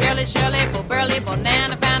 Shirley, Bo Burley,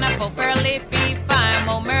 Bonana, Fana, Bo Furley, Fee, Fine,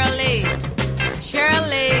 Mo Merly.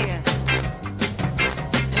 Shirley.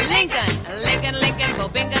 Lincoln, Bo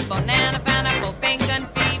Bingon, Bonana, Fana, Bo Fingon,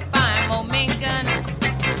 Fee, Fine, Mo Mingon.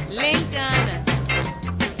 Lincoln.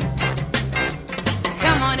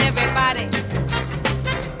 Come on, everybody.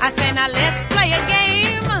 I say now let's play a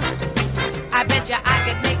game. I bet you I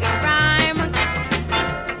could make a rhyme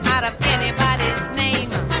out of anybody's name.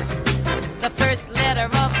 The first letter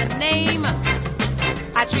of the name,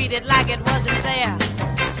 I treat it like it wasn't there.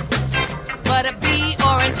 But a B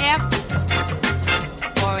or an F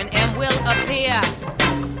or an M will appear.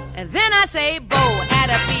 And then I say Bo, add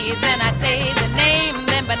a B, then I say the name,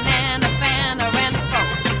 then banana, fan, or and folk.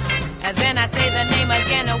 And then I say the name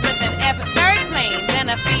again with an F, third plane, then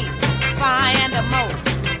a F, Phi, and a Mo.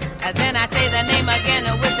 And then I say the name again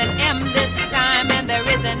with an M this time, and there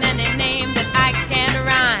isn't any name that I can't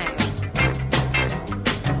rhyme.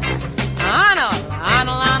 Arnold,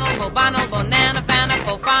 Bobano, Bonana, Fana,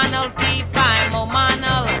 Fofanal, Fee, Phi,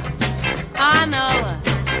 Momanal, Arnold.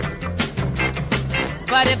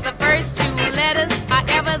 But if the first two letters are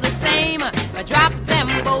ever the same, I drop them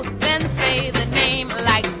both, then say the name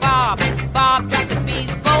like Bob, drop the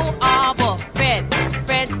B's, Bo, or Fred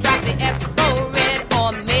drop the F's, Bo, Red,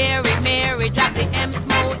 or Mary, drop the M's,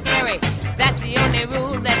 Mo, Airy. That's the only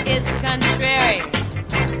rule that is contrary.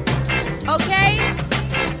 Okay?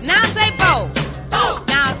 Now say Bo.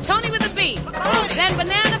 Now Tony with a B. Then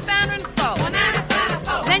Banana, Founder, and Fo.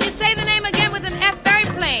 Then you say the name again with an F, very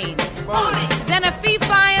plain. Then a Fee,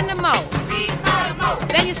 Phi, and a Mo.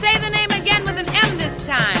 Then you say the name again with an M this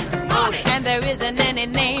time. And there isn't any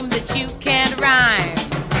name that you can't rhyme.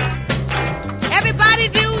 Everybody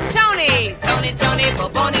do Tony. Tony,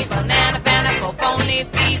 Boboni, Banana, Fana, Fofoni,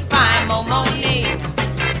 Fee, Phi, Momoni.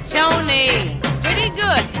 Tony. Pretty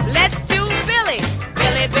good. Let's do Billy.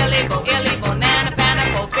 Billy, Bo Illy, Bonana, Fana,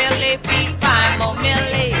 Bo Philly, Fee, Phi, Mo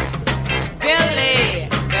Millie. Billy.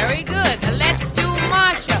 Very good. Let's do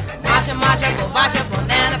Marsha, Bo Basha,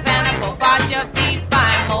 Bonana, Fana, Bo Fasha, Fee,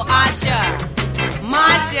 Phi, Mo Asha.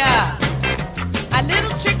 Marsha. A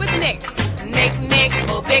little trick with Nick,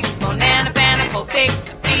 Bo Big, Bonana, Fana, Bo Big,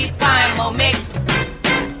 Fee, Phi, Mo Mick.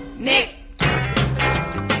 Nick.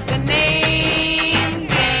 The name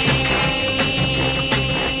game.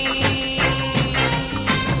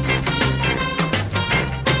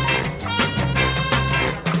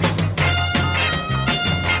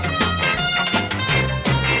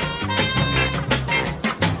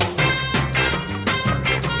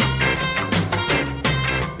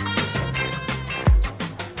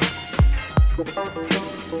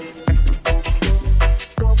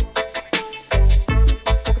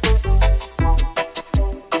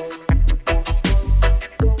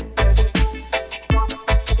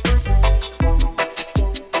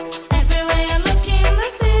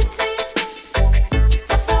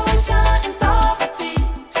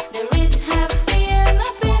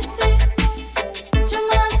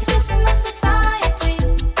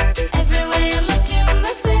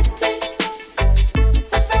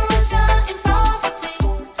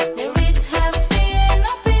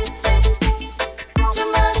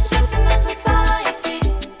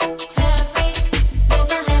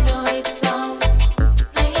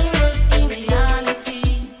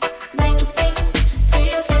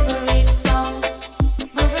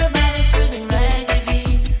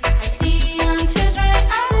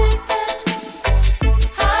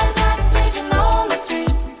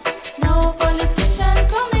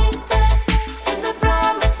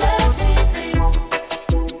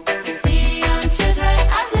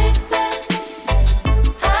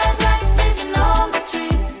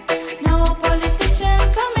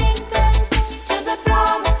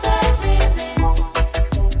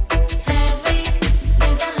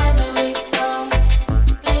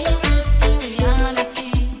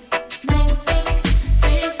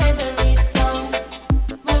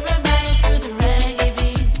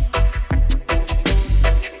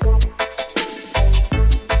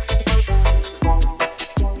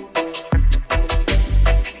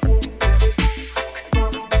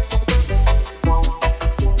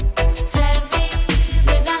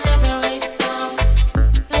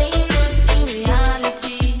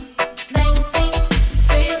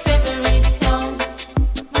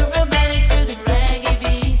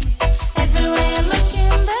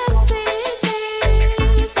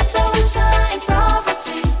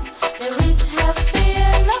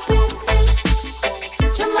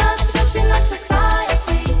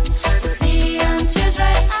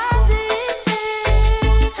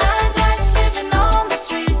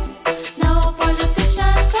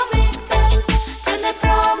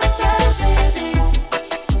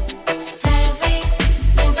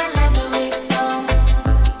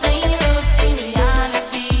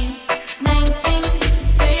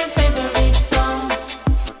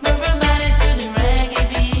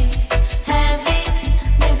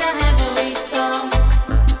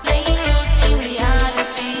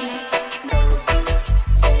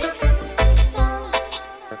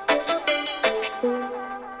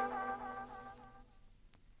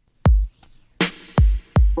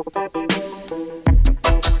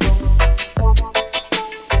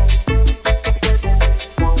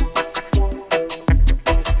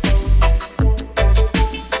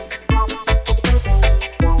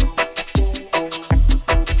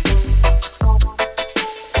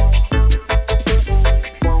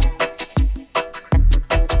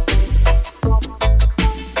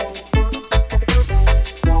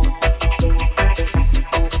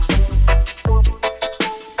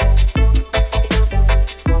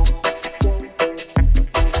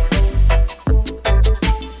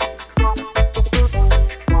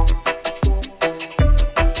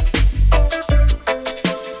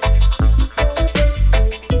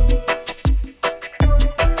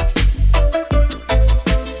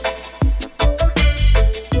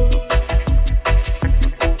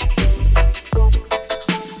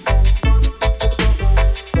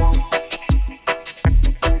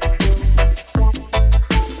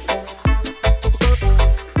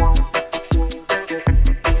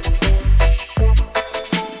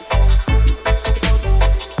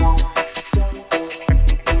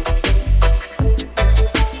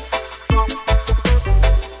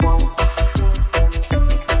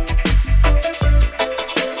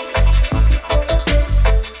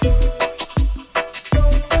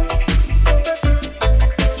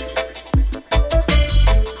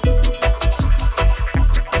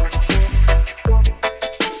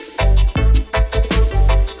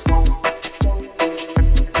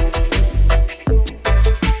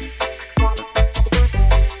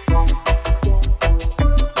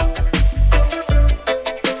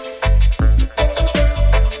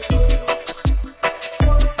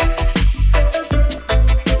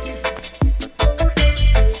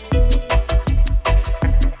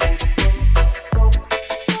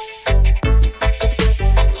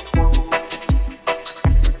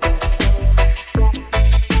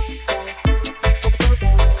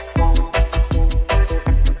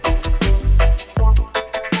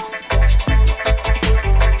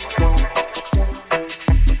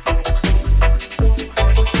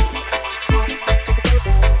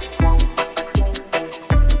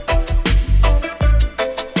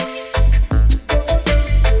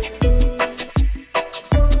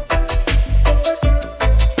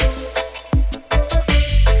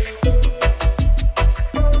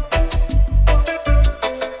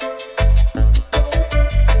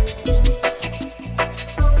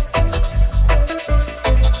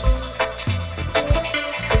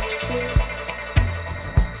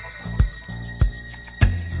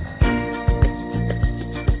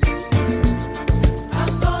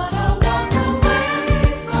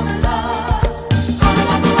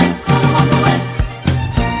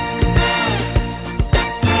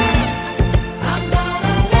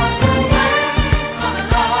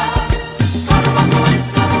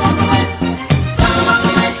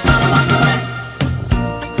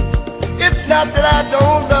 not that I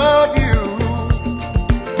don't love you.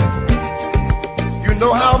 You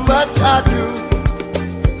know how much I do.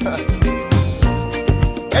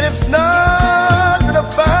 And it's not that I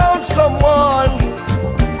found someone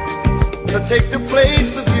to take the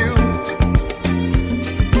place of you.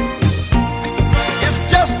 It's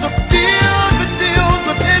just a fear that builds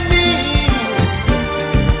within me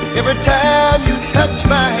every time you touch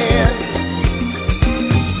my hand,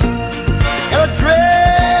 and a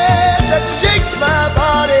dread that shakes my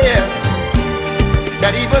body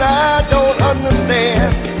that even I don't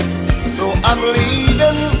understand. So I'm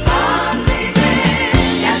leaving.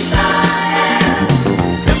 Yes I am.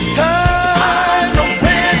 It's time to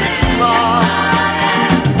win it smart.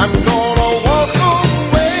 I'm gonna walk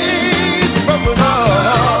away from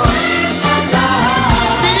love.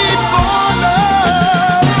 Before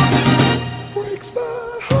love breaks my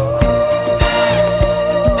heart.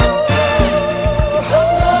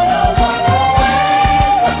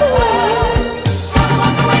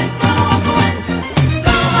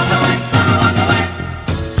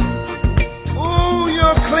 Ooh,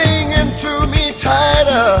 you're clinging to me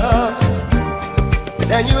tighter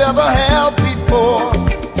than you ever have before.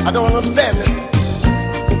 I don't understand it,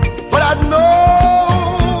 but I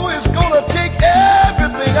know it's gonna take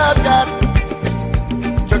everything I've got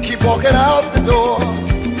to keep walking out the door.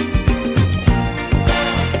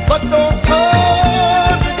 But those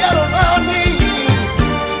arms that get around me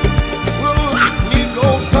will let me go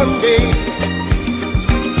someday,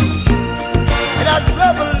 and I'd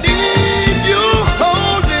rather leave you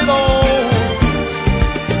holding on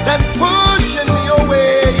than pushing me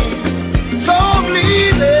away. So I'm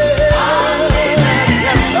leaving.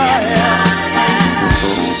 Yes, I am.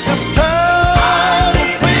 It's time to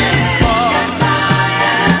quit it smart.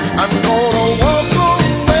 I'm gonna walk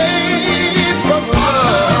away from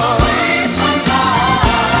love.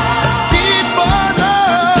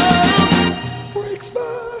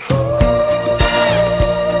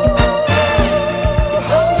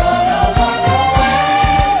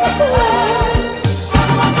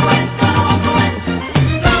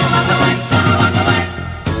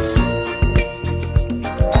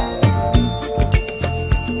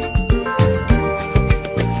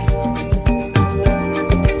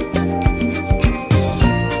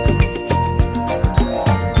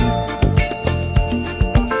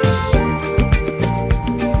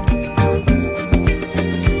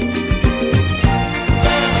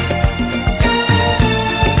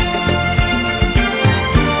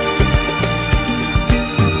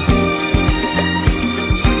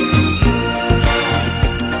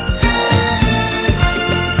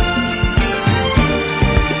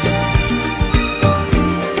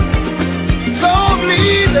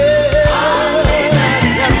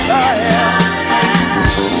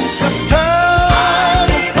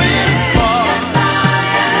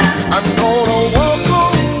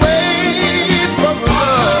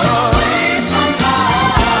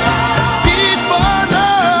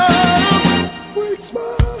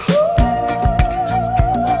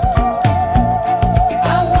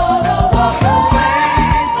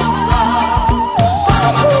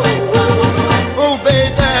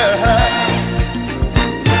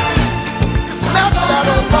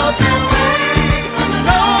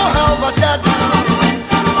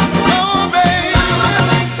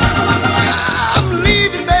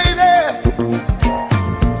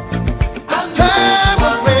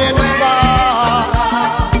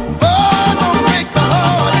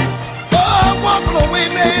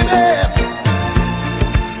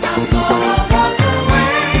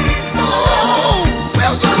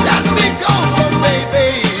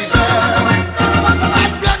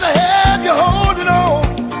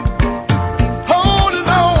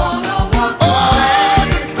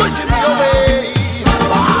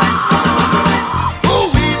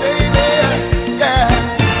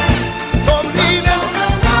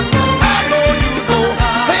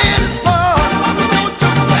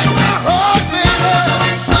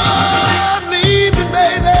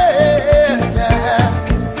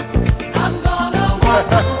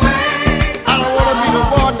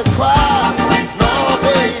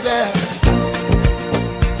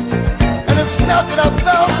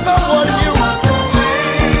 for you.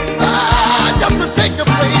 Just to take the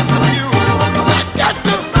place of you. I got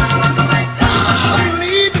to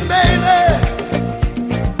believe you, baby.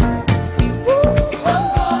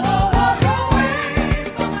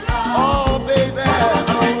 Oh, baby, I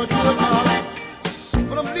want you to know.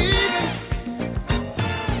 But I'm leaving.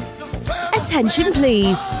 Attention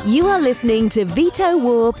please, you are listening to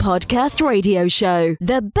Vitowar Podcast Radio Show,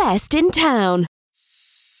 the best in town.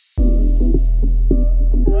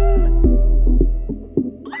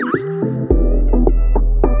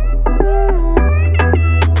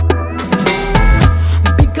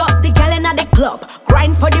 Big up the gal inna the club,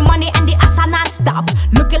 grind for the money and the ass a non-stop.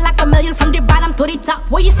 Looking like a million from the bottom to the top.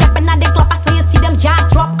 When you stepping at the club, I saw you see them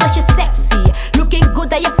jaws drop. Cause you're sexy, looking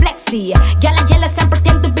good and you flexy. Gal are jealous and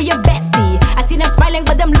pretend to be your bestie. I see them smiling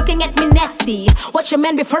but them looking at me nasty. Watch your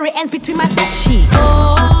man before it ends between my bed sheets.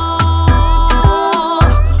 Oh,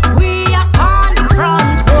 we are on the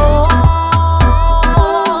front road.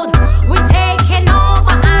 We're taking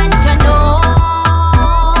over and you know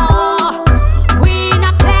we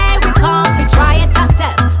not play, we come, we try it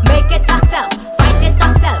ourselves, make it ourselves, fight it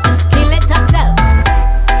ourselves, kill it ourselves.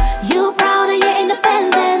 You proud and you're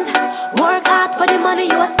independent. Work hard for the money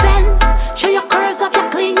you will spend. Show your curves off, you're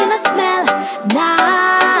clean, you no smell.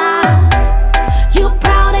 Nah, you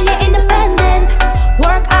proud and you're independent.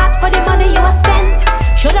 Work hard for the money you will spend.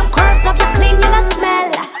 Show them curves off, you're clean, you no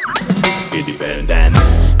smell. Independent.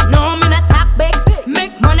 No, me not talk big.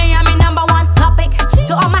 Make money, I'm my number one topic.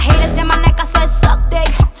 To all my haters in my neck, I say suck dick.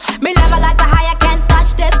 Me level like a high, I can't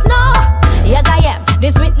touch this, no. Yes, I am.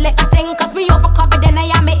 This sweet little thing, cause me overconfident,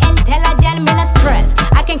 I am me intelligent, me no stress.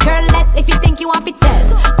 I can care less if you think you want fit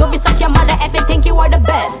test. Go be suck your mother if you think you are the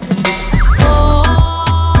best. Oh,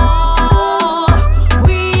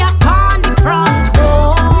 we are on the front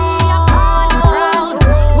road.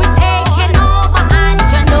 We're taking over and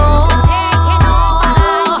you know.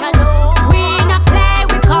 We not play,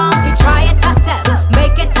 we come, we try it ourselves,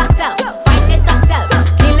 make it ourselves, fight it ourselves,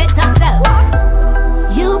 kill it ourselves.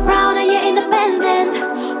 You proud and you're independent.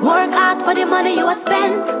 Work hard for the money you will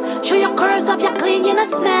spend. Show your curves off, you're clean, you no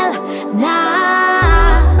smell.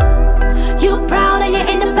 Nah, you proud and you're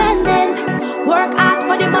independent. Work hard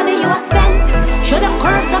for the money you will spend. Show them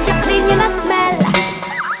curves off, you're clean, you no smell.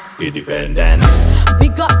 Independent.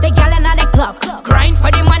 Big up the gal inna the club, grind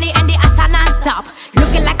for the money and the ass a non-stop.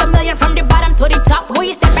 Looking like a million from the bottom to the top. When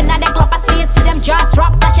you stepping at the club, I see you see them jaws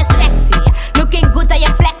drop. Cause you're sexy, looking good and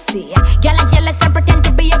you're flexy. Gal are jealous and pretend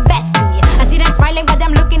to be your bestie. I see them smiling but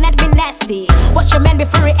them looking at me nasty. Watch your man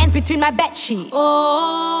before it ends between my bed sheets. Oh,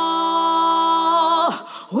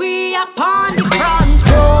 we up on the front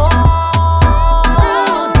road.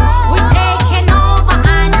 We're taking over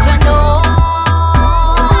and you know.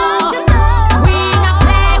 We not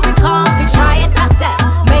play, we come, we try it ourselves,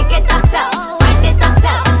 make it ourselves, fight it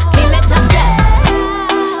ourselves, kill it ourselves.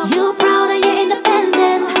 You proud and you're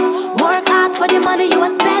independent. Work hard for the money you will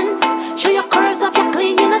spend. Show your curves off, you're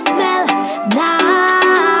clean, you no smell.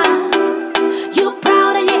 Nah, you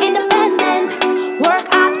proud and you're independent. Work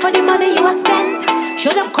hard for the money you will spend.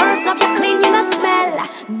 Show them curves off, you're clean, you no smell.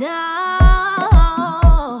 Nah.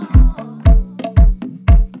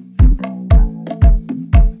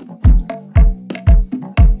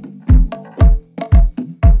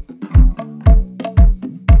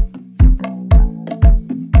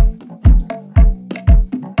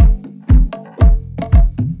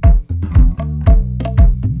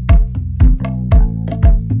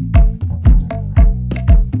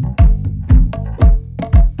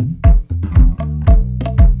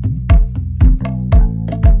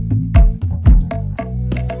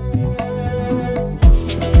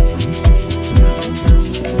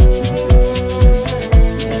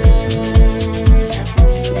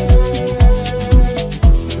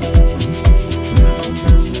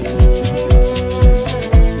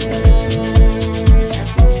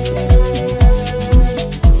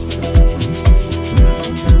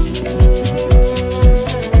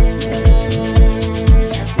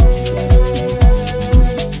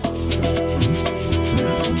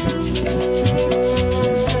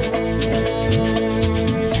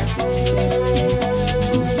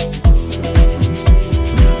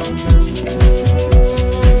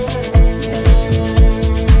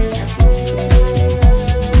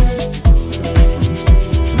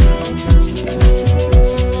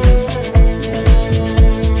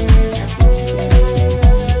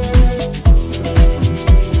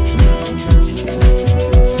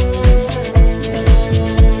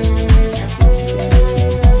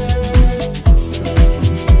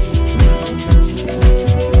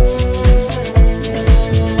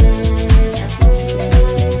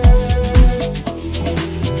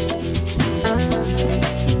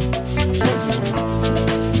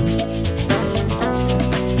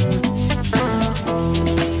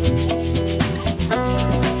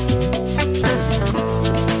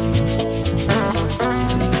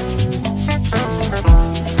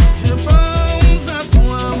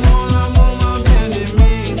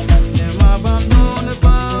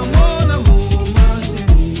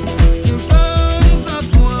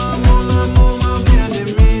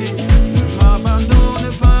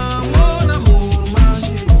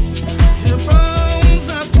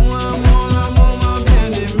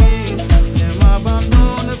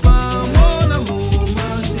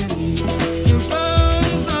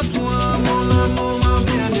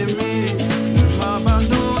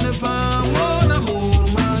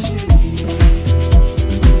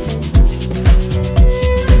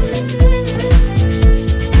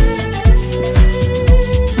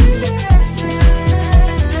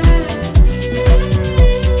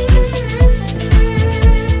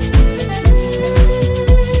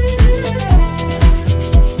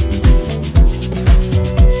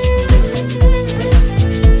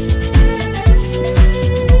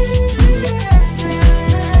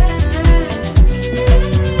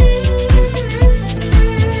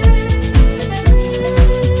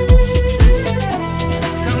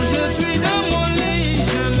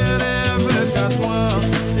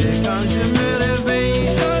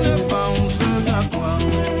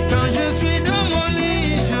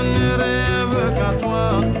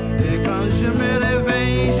 toi. Et quand je me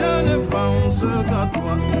réveille, je ne pense qu'à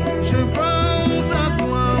toi. Je pense à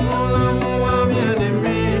toi, mon amour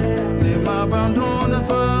bien-aimé. Ne m'abandonne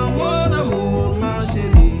pas, mon amour, ma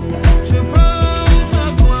chérie. Je pense à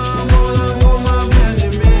toi, mon amour, ma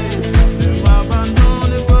bien-aimée. Ne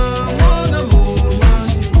m'abandonne pas, mon amour, ma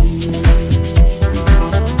chérie.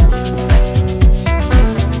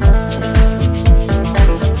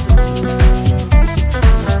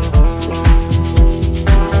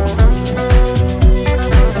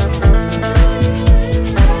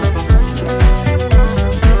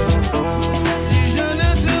 Si je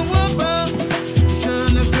ne te vois pas, je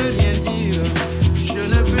ne peux rien dire, je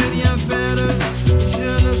ne peux rien faire, je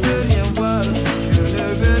ne peux rien voir, je ne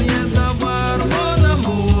veux rien savoir, mon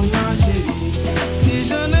amour, ma chérie. Si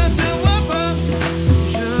je ne te vois pas,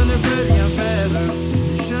 je ne peux rien faire,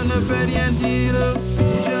 je ne peux rien dire,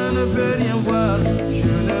 je ne peux rien voir,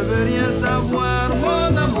 je ne veux rien savoir,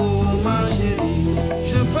 mon amour, ma chérie.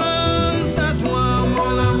 Je pense à toi,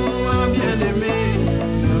 mon amour bien-aimé.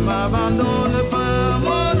 Ne m'abandonne pas,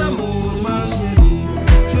 mon amour, ma chérie.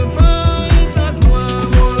 Je pense à toi,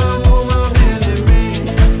 mon amour bien-aimé.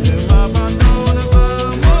 Ne m'abandonne pas,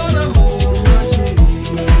 mon amour, ma chérie.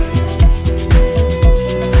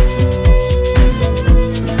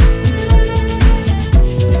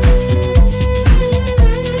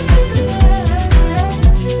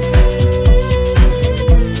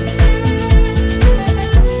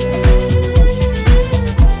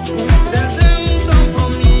 Certains t'ont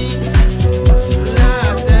promis la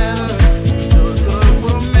terre, d'autres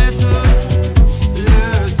promettent le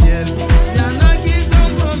ciel. Y'en a qui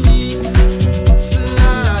t'ont promis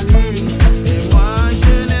la lune, et moi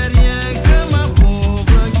je n'ai rien que ma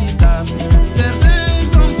pauvre guitare. Certains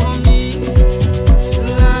t'ont promis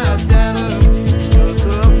la terre,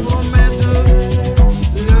 d'autres promettent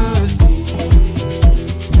le ciel.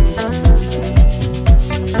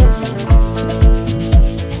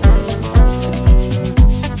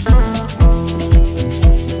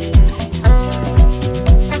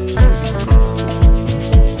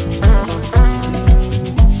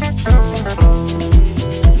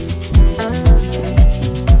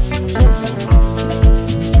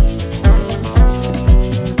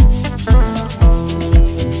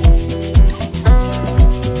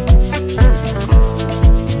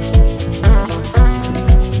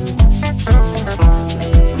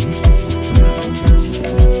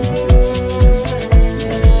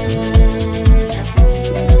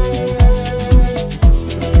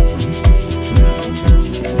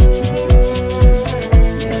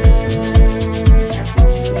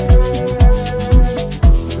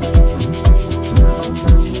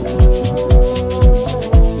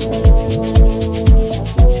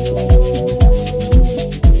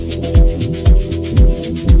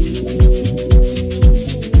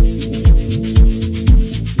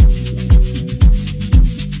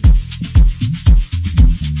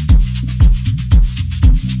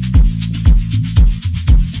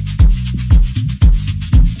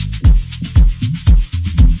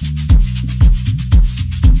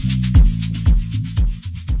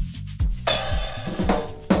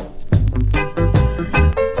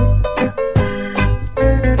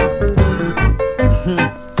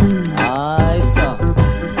 Aye, sir.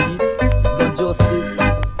 See, the justice.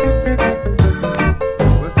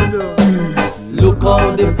 Look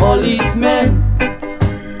how the policemen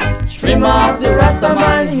trim off the Rasta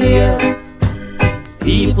man here.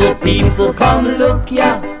 People, come look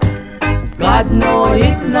ya. God no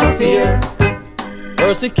hit no fear.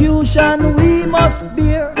 Persecution we must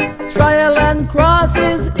bear. Trial and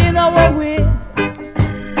crosses in our way.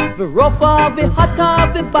 The rougher, the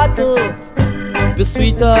hotter the battle, the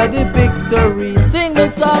sweeter the victory. Sing the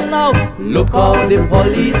song now. Look how the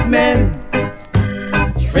policemen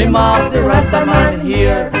trim off the Rasta man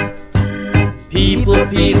here.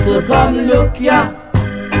 People, come look ya.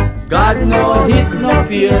 God no hit no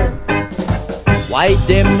fear. Why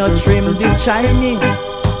them no trim the Chinese?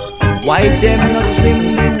 Why them no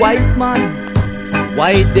trim the white man?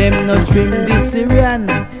 Why them no trim the Syrian?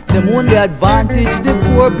 Them only advantage the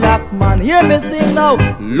poor black man. Hear me sing now.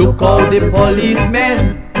 Look how the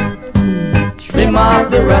policemen trim off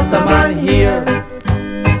the Rasta man here.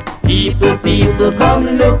 People, come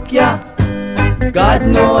look ya. God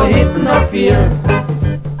no hit no fear.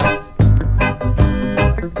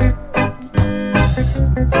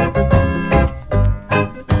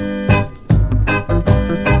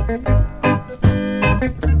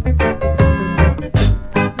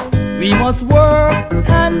 We must work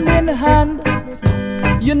hand in hand.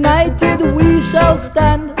 United we shall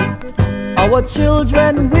stand. Our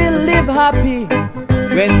children will live happy.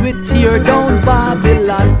 when we tear down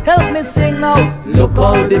Babylon. Help me sing now. Look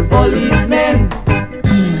how the policemen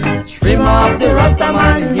trim off the Rasta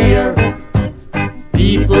man here.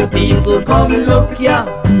 People, come look ya.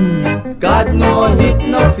 God no hit,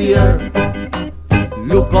 no fear.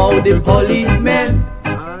 Look how the policemen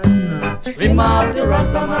trim off the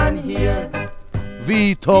Rasta man here.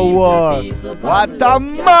 Vitowar, what a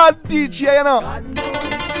mad DJ, you know.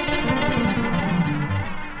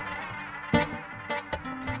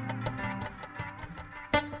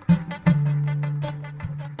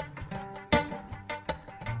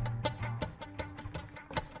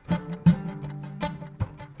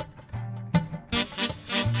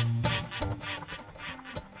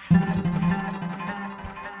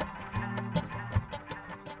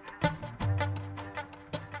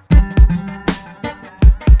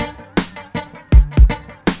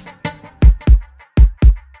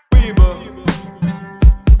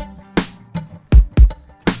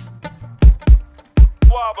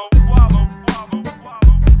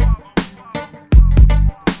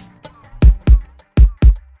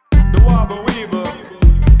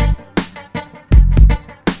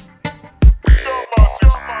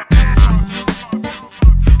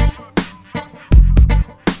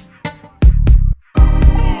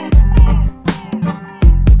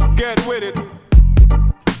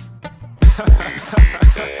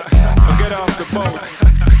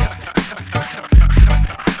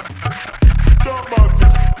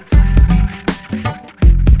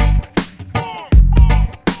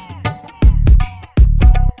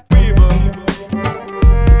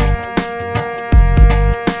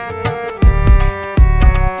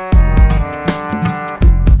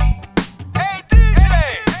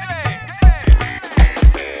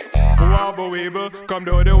 Come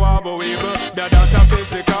do the wobble weeble. That's a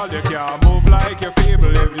physical, you can't move like you're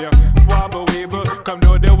feeble. If you wobble weeble, come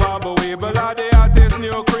do the wobble weeble. All the artists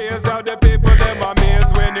new craze, all the people them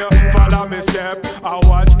amazed when you follow me step. I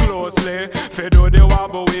watch closely. If you do the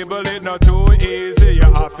wobble weeble, it's not too easy. You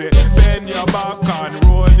have to bend your back and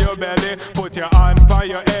roll your belly. Put your hand by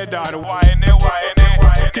your head and whine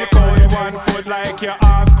it. Kick out one foot like you're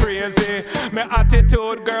half crazy. My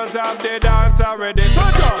attitude, girls have the dance already. So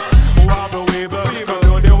just wobble weeble, come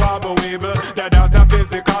do the wobble weeble. The dance are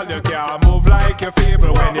physical, you can't move like you're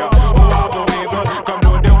feeble. When you wobble weeble, come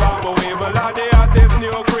do the wobble weeble. All the artists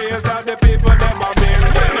new craze, all the people them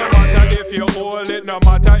amazed. No matter if you old, it no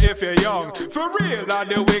matter if you're young. For real, all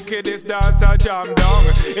the wickedest dancer jam down.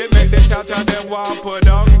 It make the shot of them want put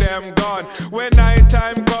down them gun. When night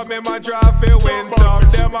time come in my draft, it win some.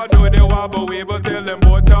 Them a do the wobble weeble till them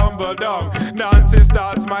both tumble down. Nancy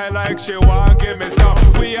start smile like she want give me some.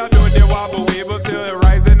 We a do the wobble weeble till the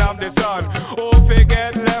rising of the sun. Oh,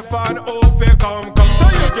 forget left and oh, come. So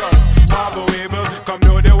you just wobble weeble, come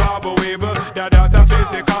do the wobble weeble. The dance a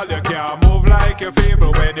physical, you can't move like you're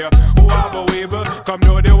feeble. When you wobble weeble, come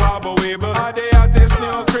do the wobble weeble. All the artists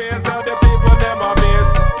new craze, all the people them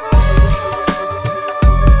amazed.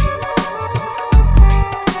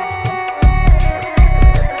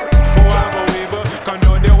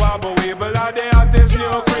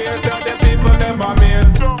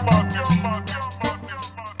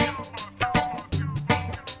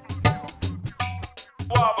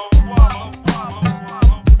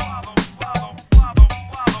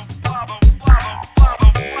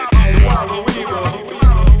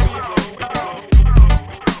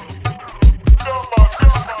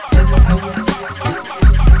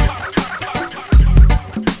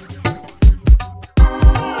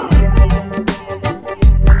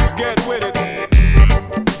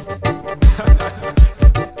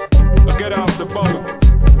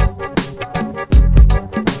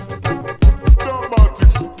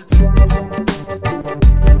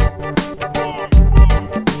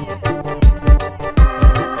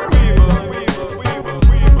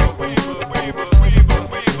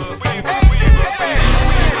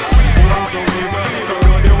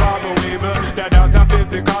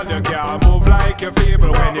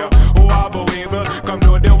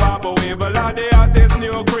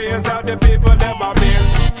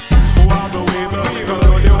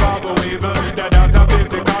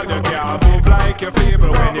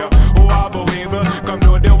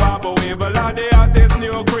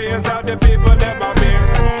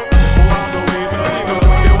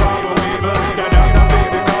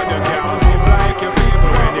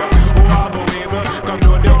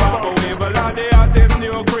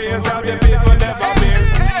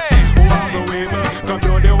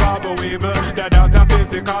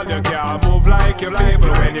 You can't move like you're feeble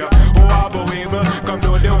when you